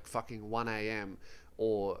film at like fucking 1 a.m.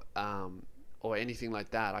 or anything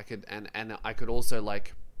like that. I could also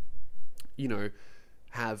like, you know,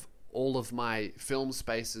 have all of my film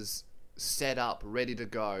spaces set up, ready to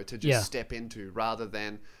go to just step into, rather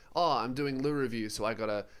than, oh, I'm doing loo review, so I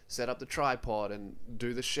gotta set up the tripod and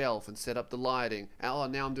do the shelf and set up the lighting. Oh,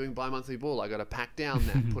 now I'm doing bi-monthly bull, I gotta pack down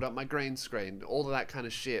that, put up my green screen, all of that kind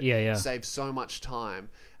of shit. Saved so much time,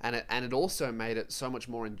 and it also made it so much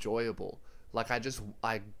more enjoyable. Like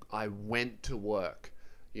I went to work,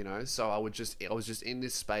 you know, so I was just in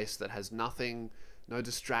this space that has nothing, no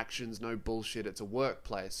distractions, no bullshit. It's a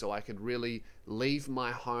workplace, so I could really leave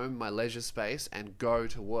my home, my leisure space, and go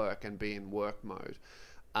to work and be in work mode.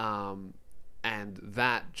 And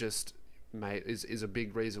that just is a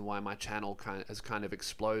big reason why my channel has kind of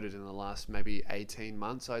exploded in the last maybe 18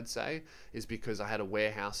 months, I'd say, is because I had a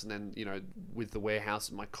warehouse, and then, you know, with the warehouse,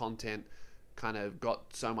 my content kind of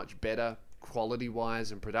got so much better quality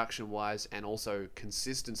wise and production wise, and also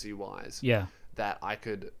consistency wise, that I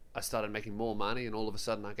started making more money, and all of a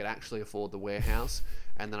sudden I could actually afford the warehouse.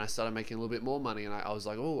 And then I started making a little bit more money, and I was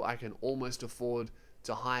like, oh, I can almost afford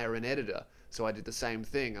to hire an editor. So I did the same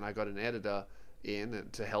thing, and I got an editor in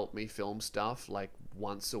to help me film stuff like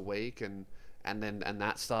once a week, and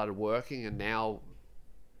that started working. And now,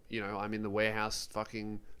 you know, I'm in the warehouse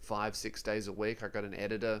fucking 5-6 days a week. I got an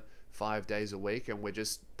editor 5 days a week, and we're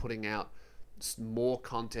just putting out more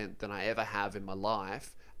content than I ever have in my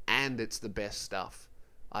life, and it's the best stuff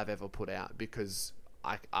I've ever put out because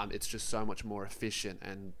it's just so much more efficient,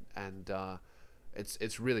 and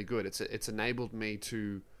it's really good. It's enabled me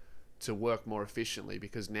to work more efficiently,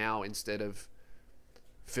 because now, instead of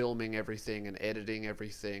filming everything and editing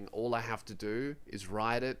everything, all I have to do is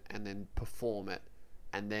write it and then perform it,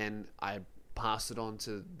 and then I pass it on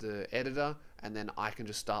to the editor, and then I can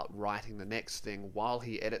just start writing the next thing while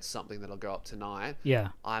he edits something that'll go up tonight.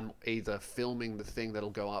 I'm either filming the thing that'll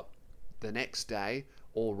go up the next day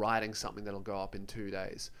or writing something that'll go up in 2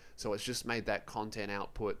 days. So it's just made that content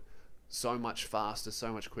output so much faster,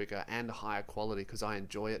 so much quicker, and higher quality because I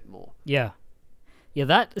enjoy it more. Yeah,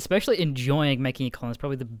 that, especially enjoying making your content, is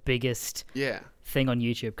probably the biggest thing on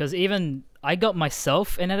YouTube. Because even I got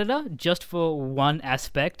myself an editor just for one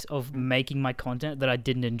aspect of making my content that I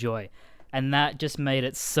didn't enjoy. And that just made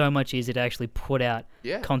it so much easier to actually put out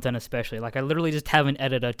content, especially. Like, I literally just have an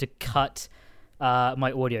editor to cut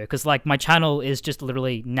my audio. Because, like, my channel is just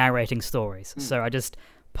literally narrating stories. So I just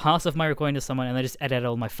pass off my recording to someone, and they just edit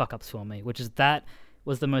all my fuck-ups for me, that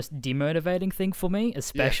was the most demotivating thing for me,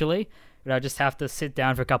 especially. But I just have to sit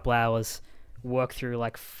down for a couple hours, work through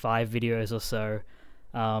like 5 videos or so,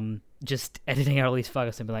 just editing out all these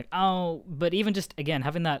fuck-ups and be like, oh, but even just, again,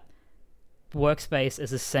 having that workspace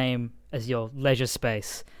is the same as your leisure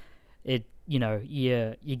space. It, you know,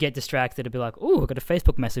 you get distracted to be like, oh, I got a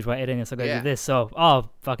Facebook message while editing this, I gotta do this. So,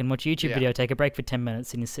 fucking watch a YouTube video, take a break for 10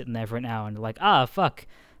 minutes, and you're sitting there for an hour, and you're like, fuck,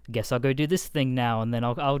 guess I'll go do this thing now, and then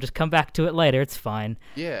I'll just come back to it later. It's fine.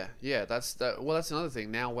 That's another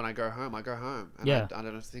thing. Now when I go home, and I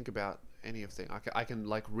don't have to think about anything. I can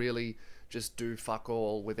like really just do fuck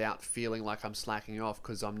all without feeling like I'm slacking off,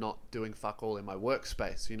 because I'm not doing fuck all in my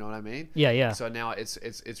workspace. You know what I mean? So now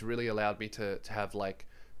it's really allowed me to have like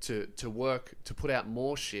to work, to put out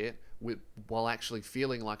more shit while actually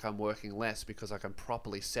feeling like I'm working less, because I can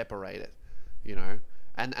properly separate it, you know.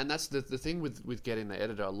 And that's the thing with getting the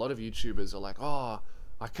editor. A lot of YouTubers are like, oh,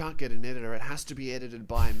 I can't get an editor. It has to be edited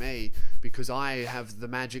by me because I have the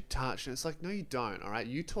magic touch. And it's like, no, you don't. All right.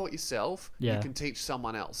 You taught yourself. Yeah. You can teach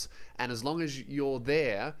someone else. And as long as you're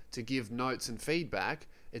there to give notes and feedback,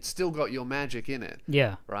 it's still got your magic in it.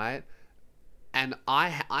 Yeah. Right. And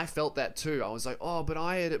I felt that too. I was like, oh, but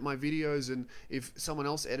I edit my videos, and if someone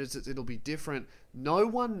else edits it, it'll be different. No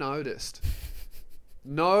one noticed.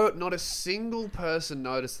 No, not a single person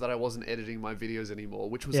noticed that I wasn't editing my videos anymore,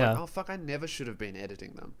 which was like, oh, fuck, I never should have been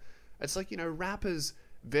editing them. It's like, rappers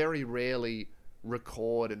very rarely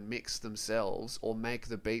record and mix themselves or make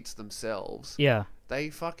the beats themselves. Yeah. They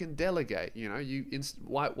fucking delegate,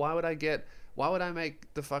 why would I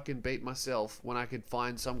make the fucking beat myself when I could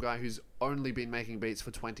find some guy who's only been making beats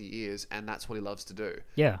for 20 years and that's what he loves to do?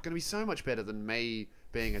 Yeah. It's going to be so much better than me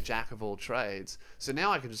being a jack of all trades. So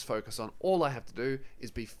now I can just focus on all I have to do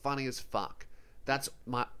is be funny as fuck. That's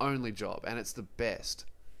my only job, and it's the best.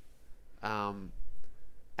 And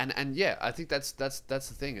yeah, I think that's the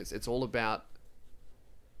thing. It's all about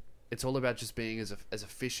just being as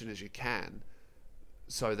efficient as you can,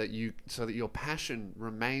 so that your passion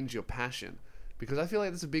remains your passion. Because I feel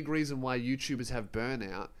like that's a big reason why YouTubers have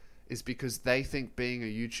burnout, is because they think being a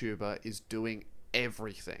YouTuber is doing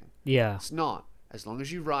everything. Yeah. It's not. As long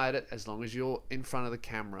as you write it, as long as you're in front of the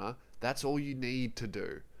camera, that's all you need to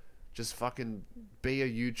do. Just fucking be a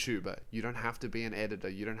YouTuber. You don't have to be an editor.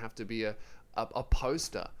 You don't have to be a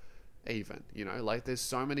poster even. Like there's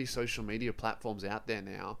so many social media platforms out there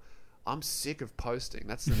now. I'm sick of posting.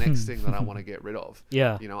 That's the next thing that I want to get rid of.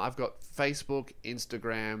 Yeah. I've got Facebook,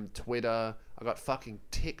 Instagram, Twitter. I've got fucking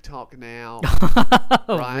TikTok now.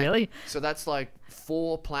 Right? Really? So that's like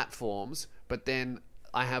 4 platforms. But then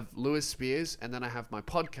I have Lewis Spears, and then I have my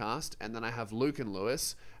podcast, and then I have Luke and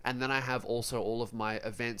Lewis, and then I have also all of my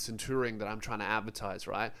events and touring that I'm trying to advertise,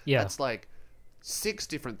 right? Yeah. That's like 6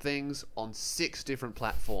 different things on 6 different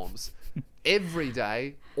platforms. Every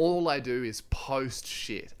day, all I do is post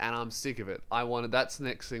shit, and I'm sick of it. That's the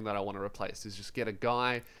next thing that I want to replace, is just get a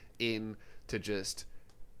guy in to just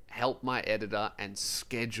help my editor and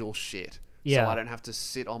schedule shit. Yeah. So I don't have to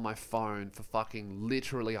sit on my phone for fucking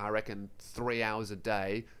literally, I reckon, 3 hours a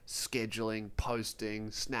day scheduling, posting,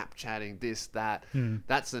 Snapchatting, this, that.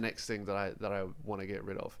 That's the next thing that I want to get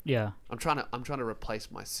rid of. Yeah. I'm trying to replace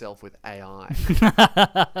myself with AI.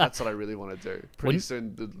 That's what I really want to do. Pretty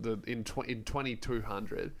soon, in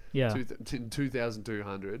 2200, Yeah. in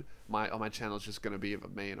 2200, my channel's just going to be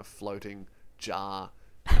of me in a floating jar,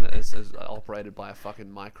 and it's operated by a fucking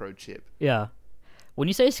microchip. Yeah. When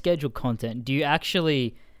you say scheduled content, do you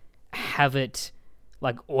actually have it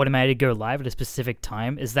like automated go live at a specific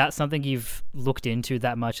time? Is that something you've looked into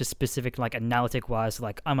that much, a specific like analytic wise,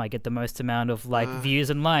 like I might get the most amount of like views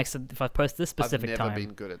and likes if I post this specific time? I've never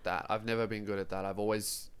been good at that. I've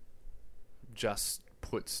always just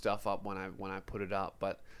put stuff up when I put it up,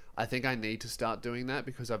 but I think I need to start doing that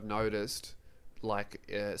because I've noticed, like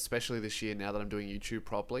especially this year, now that I'm doing YouTube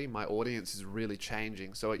properly, my audience is really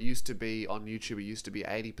changing. So it used to be on YouTube, it used to be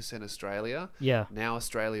 80% Australia. Yeah. Now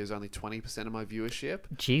Australia is only 20% of my viewership.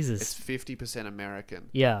 Jesus. It's 50% American.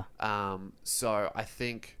 Yeah. So I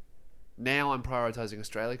think now I'm prioritizing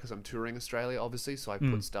Australia because I'm touring Australia, obviously. So I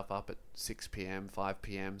put stuff up at 6 p.m, 5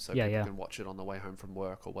 p.m, so people can watch it on the way home from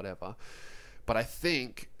work or whatever. But I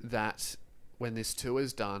think that when this tour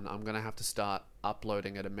is done, I'm going to have to start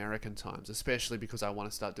uploading at American times, especially because I want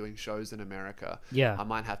to start doing shows in America. Yeah. I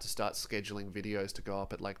might have to start scheduling videos to go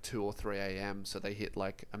up at like 2 or 3 a.m. so they hit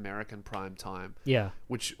like American prime time. Yeah.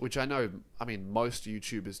 Which I know, I mean, most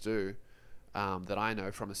YouTubers do, that I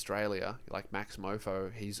know from Australia, like Max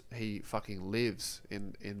Mofo, he fucking lives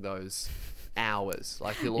in those hours.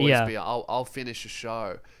 Like he'll always be, I'll finish a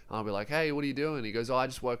show and I'll be like, hey, what are you doing? He goes, oh, I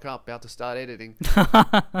just woke up, about to start editing,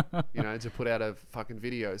 to put out a fucking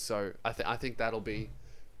video. So I think that'll be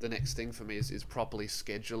the next thing for me is properly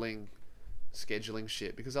scheduling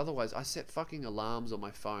shit, because otherwise I set fucking alarms on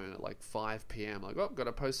my phone at like 5 p.m. like, oh,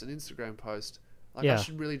 gotta post an Instagram post. Like I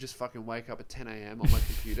should really just fucking wake up at 10 a.m. on my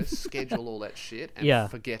computer, schedule all that shit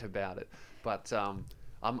and forget about it. But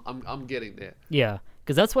I'm getting there. Yeah,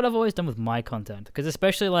 because that's what I've always done with my content. Because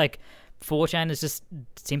especially like 4chan is just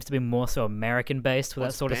seems to be more so American based with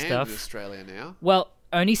that sort of stuff. In Australia now? Well,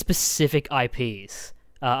 only specific IPs,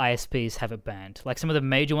 ISPs have it banned. Like some of the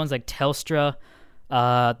major ones, like Telstra.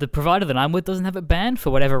 The provider that I'm with doesn't have it banned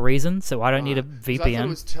for whatever reason, so I don't need a VPN. I thought it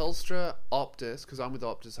was Telstra, Optus, because I'm with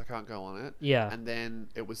Optus, I can't go on it. Yeah. And then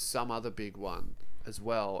it was some other big one as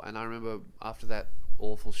well. And I remember after that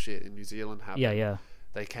awful shit in New Zealand happened,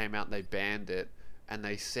 they came out and they banned it. and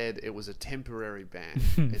they said it was a temporary ban.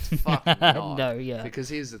 It's fucking not. No, yeah. Because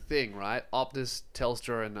here's the thing, right? Optus,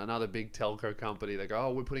 Telstra, and another big telco company, they go,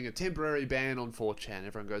 oh, we're putting a temporary ban on 4chan.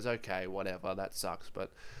 Everyone goes, okay, whatever, that sucks, but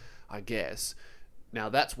I guess. Now,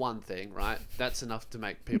 that's one thing, right? That's enough to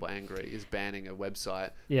make people angry, is banning a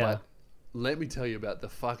website. Yeah. But let me tell you about the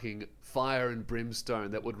fucking fire and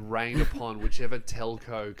brimstone that would rain upon whichever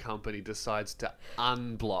telco company decides to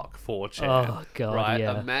unblock 4chan. Oh, God, right?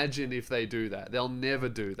 yeah. Imagine if they do that. They'll never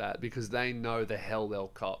do that because they know the hell they'll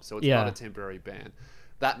cop. So it's Yeah. not a temporary ban.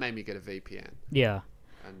 That made me get a VPN. Yeah.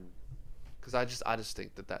 And because I just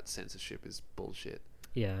think that censorship is bullshit.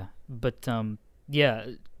 Yeah. But, yeah,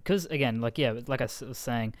 because, again, like I was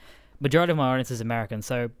saying, majority of my audience is American,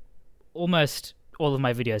 so almost all of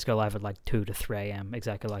my videos go live at like 2 to 3 a.m.,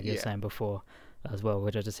 exactly like you were saying before as well,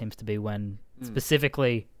 which just seems to be when,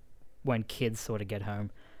 specifically when kids sort of get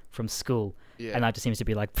home from school. Yeah. And that just seems to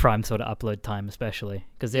be like prime sort of upload time, especially.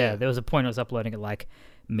 Because, there was a point I was uploading at like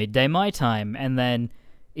midday my time, and then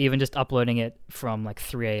even just uploading it from like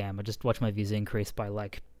 3 a.m., I just watch my views increase by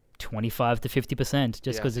like 25 to 50%,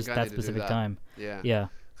 just because it's that specific time. Yeah.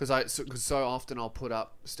 Because so often I'll put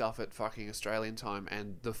up stuff at fucking Australian time,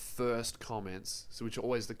 and the first comments, which are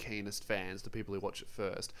always the keenest fans, the people who watch it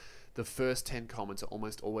first, the first 10 comments are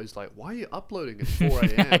almost always like, why are you uploading at 4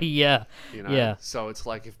 a.m.? Yeah. You know? Yeah. So it's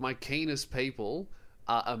like, if my keenest people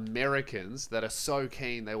are Americans that are so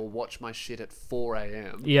keen they will watch my shit at 4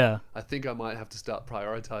 a.m. Yeah. I think I might have to start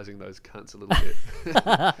prioritizing those cunts a little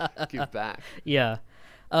bit. Give back. Yeah.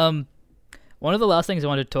 One of the last things I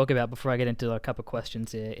wanted to talk about before I get into a couple of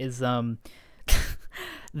questions here is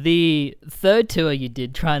the third tour you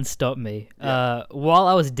did try and stop me. Yeah. While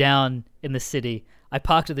I was down in the city, I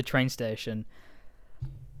parked at the train station.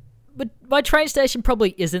 But my train station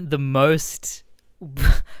probably isn't the most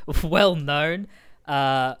well known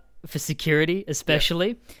for security, especially.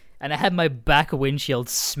 Yeah. And I had my back windshield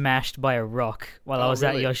smashed by a rock while I was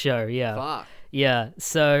at your show. Yeah. Fuck. Yeah.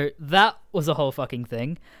 So that was a whole fucking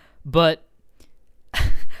thing. But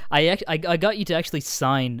I got you to actually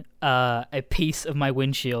sign a piece of my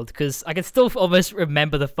windshield, because I can still almost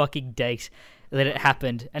remember the fucking date that it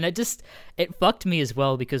happened, and it fucked me as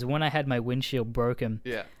well, because when I had my windshield broken,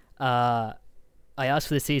 I asked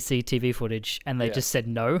for the CCTV footage, and they just said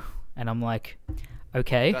no, and I'm like,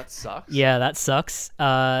 okay, that sucks. Yeah, that sucks.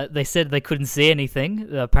 They said they couldn't see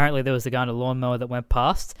anything. Apparently there was a guy on a lawnmower that went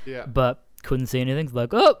past, but couldn't see anything.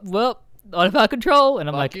 Like, oh well, out of our control. And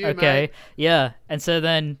I'm like, okay, mate. Yeah. And so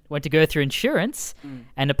then went to go through insurance,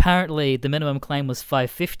 and apparently the minimum claim was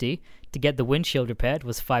 $550 to get the windshield repaired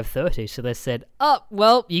was $530. So they said, oh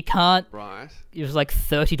well, you can't. Right. It was like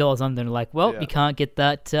 $30 under, and like, well, you can't get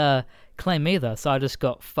that claim either. So I just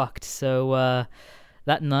got fucked. So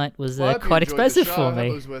that night was quite expensive for me.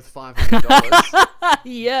 It was worth $500.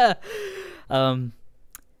 Yeah.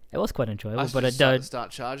 It was quite enjoyable, but I don't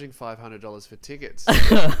start charging $500 for tickets.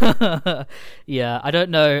 Yeah, I don't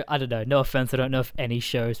know. No offense, I don't know if any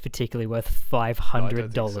show is particularly worth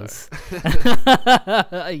 $500.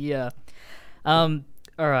 So. Yeah.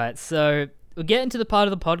 All right. So we'll get into the part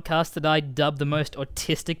of the podcast that I dubbed the most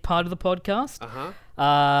autistic part of the podcast.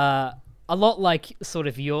 A lot like sort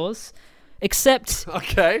of yours, except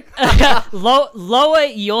okay. lower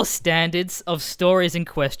your standards of stories and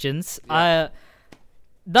questions. Yeah.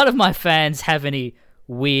 None of my fans have any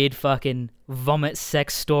weird fucking vomit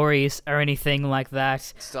sex stories or anything like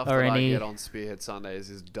that. Stuff or that I get on Spearhead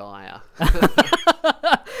Sundays is dire.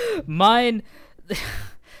 Mine...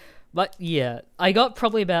 But yeah, I got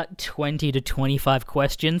probably about 20 to 25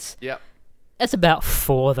 questions. Yep. That's about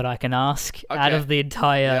 4 that I can ask out of the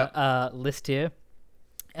entire list here.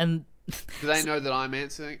 And... Do they know that I'm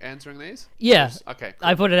answering these? Yeah. Yes. Okay. Cool.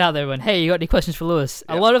 I put it out there and, hey, you got any questions for Lewis?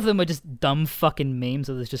 Yep. A lot of them are just dumb fucking memes,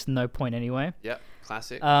 so there's just no point anyway. Yep.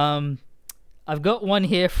 Classic. I've got one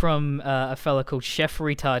here from a fella called Chef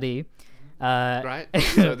Retardee. Right.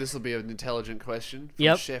 So this will be an intelligent question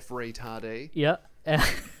from Chef Retardee. Yep.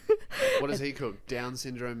 What does he cook? Down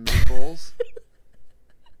syndrome meatballs?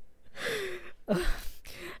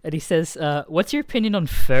 And he says, what's your opinion on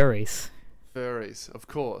furries? Furries, of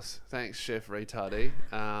course. Thanks, Chef Retardee.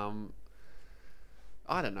 I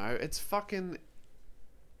don't know. It's fucking...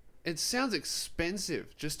 It sounds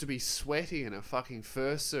expensive just to be sweaty in a fucking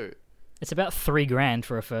fursuit. It's about $3,000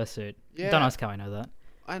 for a fursuit. Yeah. Don't ask how I know that.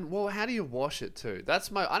 And, well, how do you wash it too?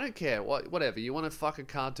 That's my... I don't care. Whatever. You want to fuck a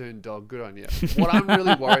cartoon dog, good on you. What I'm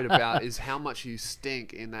really worried about is how much you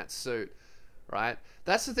stink in that suit, right?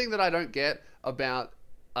 That's the thing that I don't get about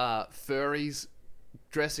furries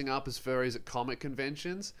dressing up as furries at comic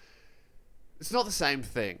conventions. It's not the same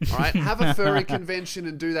thing, all right? Have a furry convention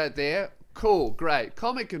and do that there. Cool, great.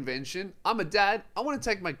 Comic convention. I'm a dad. I want to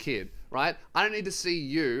take my kid, right? I don't need to see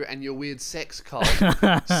you and your weird sex cult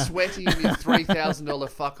sweaty in your $3,000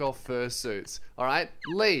 fuck off fursuits. All right,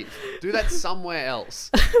 leave. Do that somewhere else.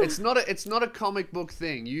 It's not a comic book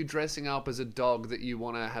thing. You dressing up as a dog that you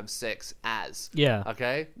want to have sex as. Yeah.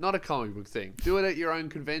 Okay, not a comic book thing. Do it at your own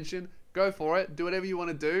convention. Go for it. Do whatever you want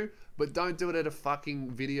to do. But don't do it at a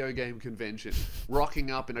fucking video game convention. Rocking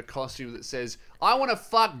up in a costume that says, I want to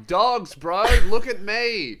fuck dogs, bro. Look at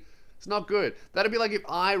me. It's not good. That'd be like if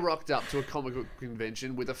I rocked up to a comic book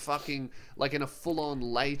convention with a fucking, like in a full-on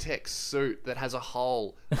latex suit that has a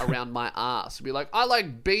hole around my ass. Be like, I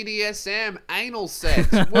like BDSM, anal sex.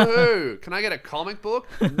 Woohoo. Can I get a comic book?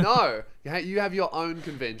 No. You have your own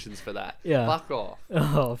conventions for that. Yeah. Fuck off.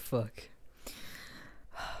 Oh, fuck.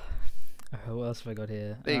 What else have I got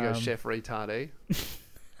here? There you go, Chef Retardee.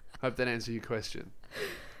 Hope that answers your question.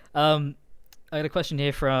 I got a question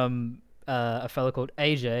here from a fellow called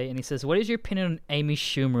AJ, and he says, "What is your opinion on Amy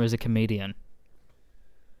Schumer as a comedian?"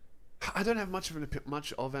 I don't have much of an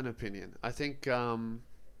opinion. I think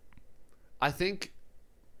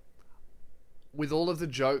with all of the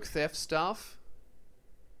joke theft stuff,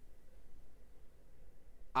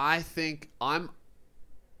 I think I'm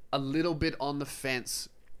a little bit on the fence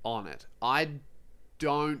on it. I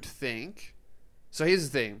don't think... So here's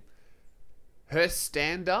the thing. Her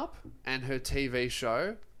stand-up and her TV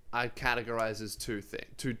show I categorize as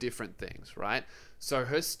two different things, right? So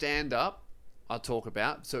her stand-up, I'll talk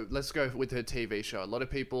about. So let's go with her TV show. A lot of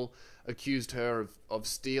people accused her of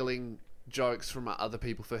stealing jokes from other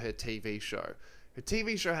people for her TV show. Her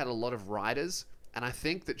TV show had a lot of writers, and I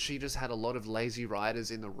think that she just had a lot of lazy writers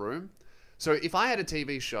in the room. So if I had a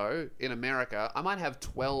TV show in America, I might have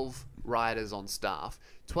 12 writers on staff,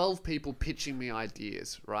 12 people pitching me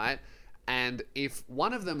ideas, right? And if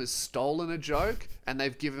one of them has stolen a joke and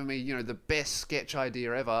they've given me, the best sketch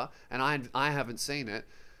idea ever, and I haven't seen it,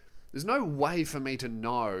 there's no way for me to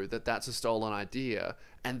know that that's a stolen idea.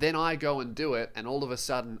 And then I go and do it, and all of a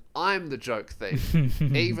sudden I'm the joke thief,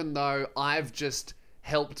 even though I've just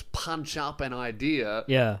helped punch up an idea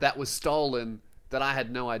that was stolen that I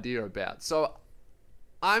had no idea about. So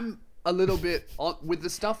I'm a little bit with the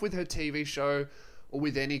stuff with her TV show or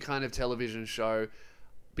with any kind of television show,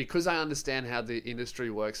 because I understand how the industry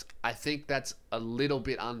works. I think that's a little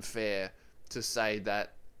bit unfair to say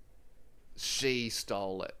that she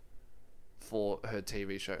stole it for her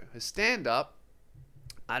TV show. Her stand-up,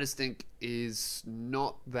 I just think, is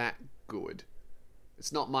not that good.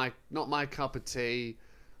 It's not my cup of tea.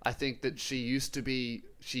 I think that she used to be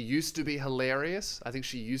hilarious. I think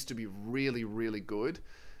she used to be really, really good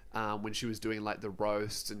when she was doing like the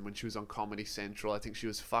roasts and when she was on Comedy Central. I think she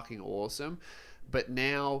was fucking awesome. But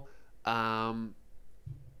now, I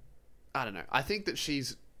don't know. I think that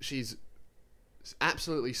she's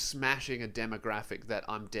absolutely smashing a demographic that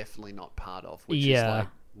I'm definitely not part of, which is like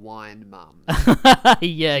wine mums.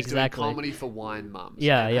 Yeah, She's exactly. doing comedy for wine mums.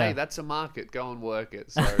 Yeah, and, yeah. Hey, that's a market. Go and work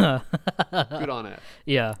it. So good on it.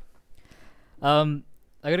 Yeah. I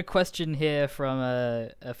got a question here from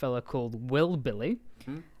a fella called Will Billy,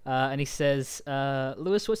 and he says,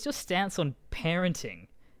 Lewis, what's your stance on parenting?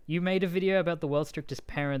 You made a video about the world's strictest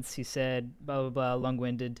parents. He said, blah, blah, blah,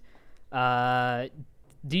 long-winded.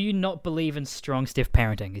 Do you not believe in strong, stiff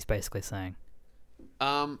parenting, he's basically saying.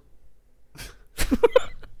 I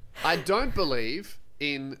don't believe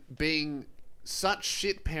in being such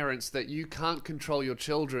shit parents that you can't control your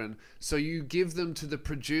children, so you give them to the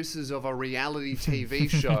producers of a reality TV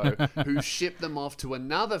show who ship them off to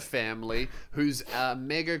another family who's a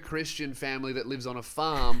mega Christian family that lives on a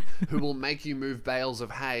farm who will make you move bales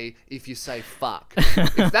of hay if you say fuck.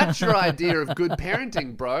 If that's your idea of good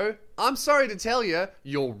parenting, bro, I'm sorry to tell you,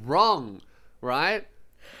 you're wrong, right?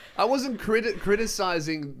 I wasn't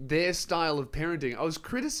criticizing their style of parenting. I was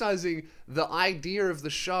criticizing the idea of the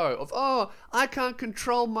show of, I can't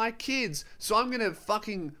control my kids, so I'm going to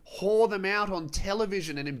fucking whore them out on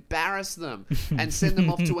television and embarrass them and send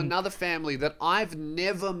them off to another family that I've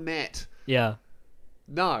never met. Yeah.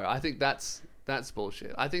 No, I think that's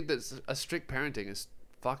bullshit. I think that a strict parenting is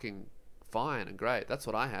fucking fine and great. That's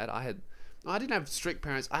what I had. I didn't have strict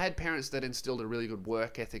parents. I had parents that instilled a really good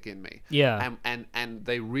work ethic in me. Yeah. And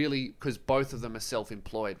they really, because both of them are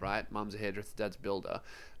self-employed, right? Mum's a hairdresser, dad's a builder.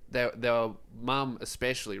 Their mum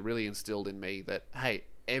especially really instilled in me that, hey,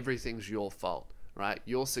 everything's your fault, right?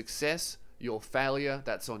 Your success, your failure,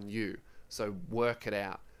 that's on you. So work it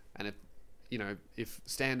out. And if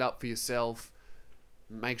stand up for yourself,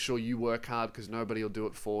 make sure you work hard because nobody will do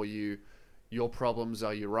it for you. Your problems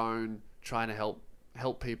are your own. Trying to help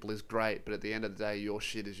help people is great, but at the end of the day, your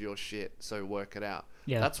shit is your shit, so work it out.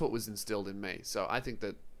 Yeah. That's what was instilled in me. So I think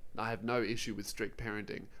that I have no issue with strict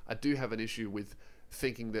parenting. I do have an issue with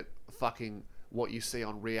thinking that fucking what you see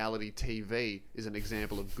on reality TV is an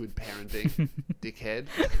example of good parenting, dickhead.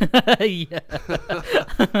 Yeah.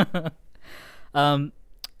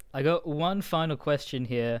 I got one final question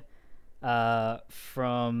here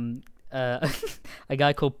from a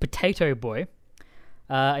guy called Potato Boy.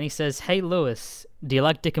 And he says, "Hey, Lewis, do you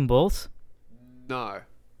like dick and balls?" No.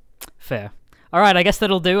 Fair. All right, I guess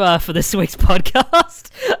that'll do for this week's podcast.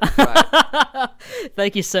 Right.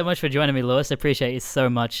 Thank you so much for joining me, Lewis. I appreciate you so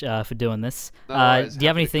much for doing this. No worries. Do you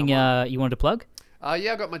have Happy to anything come on. you wanted to plug?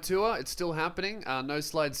 Yeah, I got my tour. It's still happening. No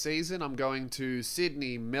slide season. I'm going to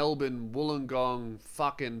Sydney, Melbourne, Wollongong,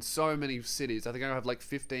 fucking so many cities. I think I have like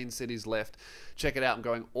 15 cities left. Check it out. I'm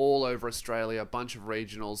going all over Australia, a bunch of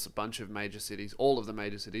regionals, a bunch of major cities, all of the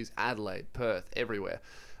major cities, Adelaide, Perth, everywhere.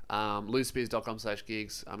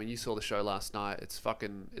 loosebeers.com/gigs. I mean, you saw the show last night.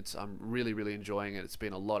 I'm really, really enjoying it. It's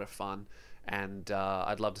been a lot of fun, and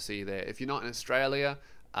I'd love to see you there. If you're not in Australia,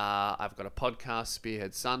 I've got a podcast,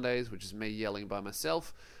 Spearhead Sundays, which is me yelling by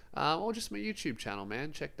myself, or just my YouTube channel,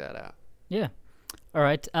 man. Check that out. Yeah. All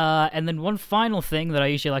right. And then one final thing that I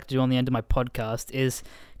usually like to do on the end of my podcast is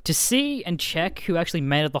to see and check who actually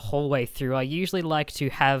made it the whole way through. I usually like to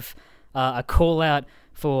have a call out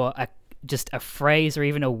for just a phrase or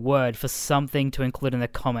even a word for something to include in the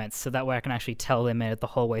comments, so that way I can actually tell they made it the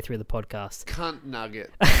whole way through the podcast. Cunt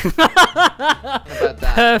nugget. How about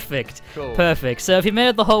that? Perfect. Cool. Perfect. So if you made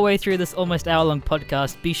it the whole way through this almost hour-long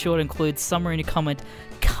podcast, be sure to include somewhere in your comment,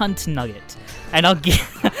 cunt nugget. And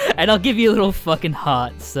I'll give you a little fucking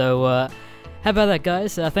heart. So how about that,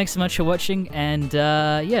 guys? Thanks so much for watching, and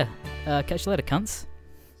catch you later, cunts.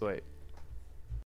 Sweet.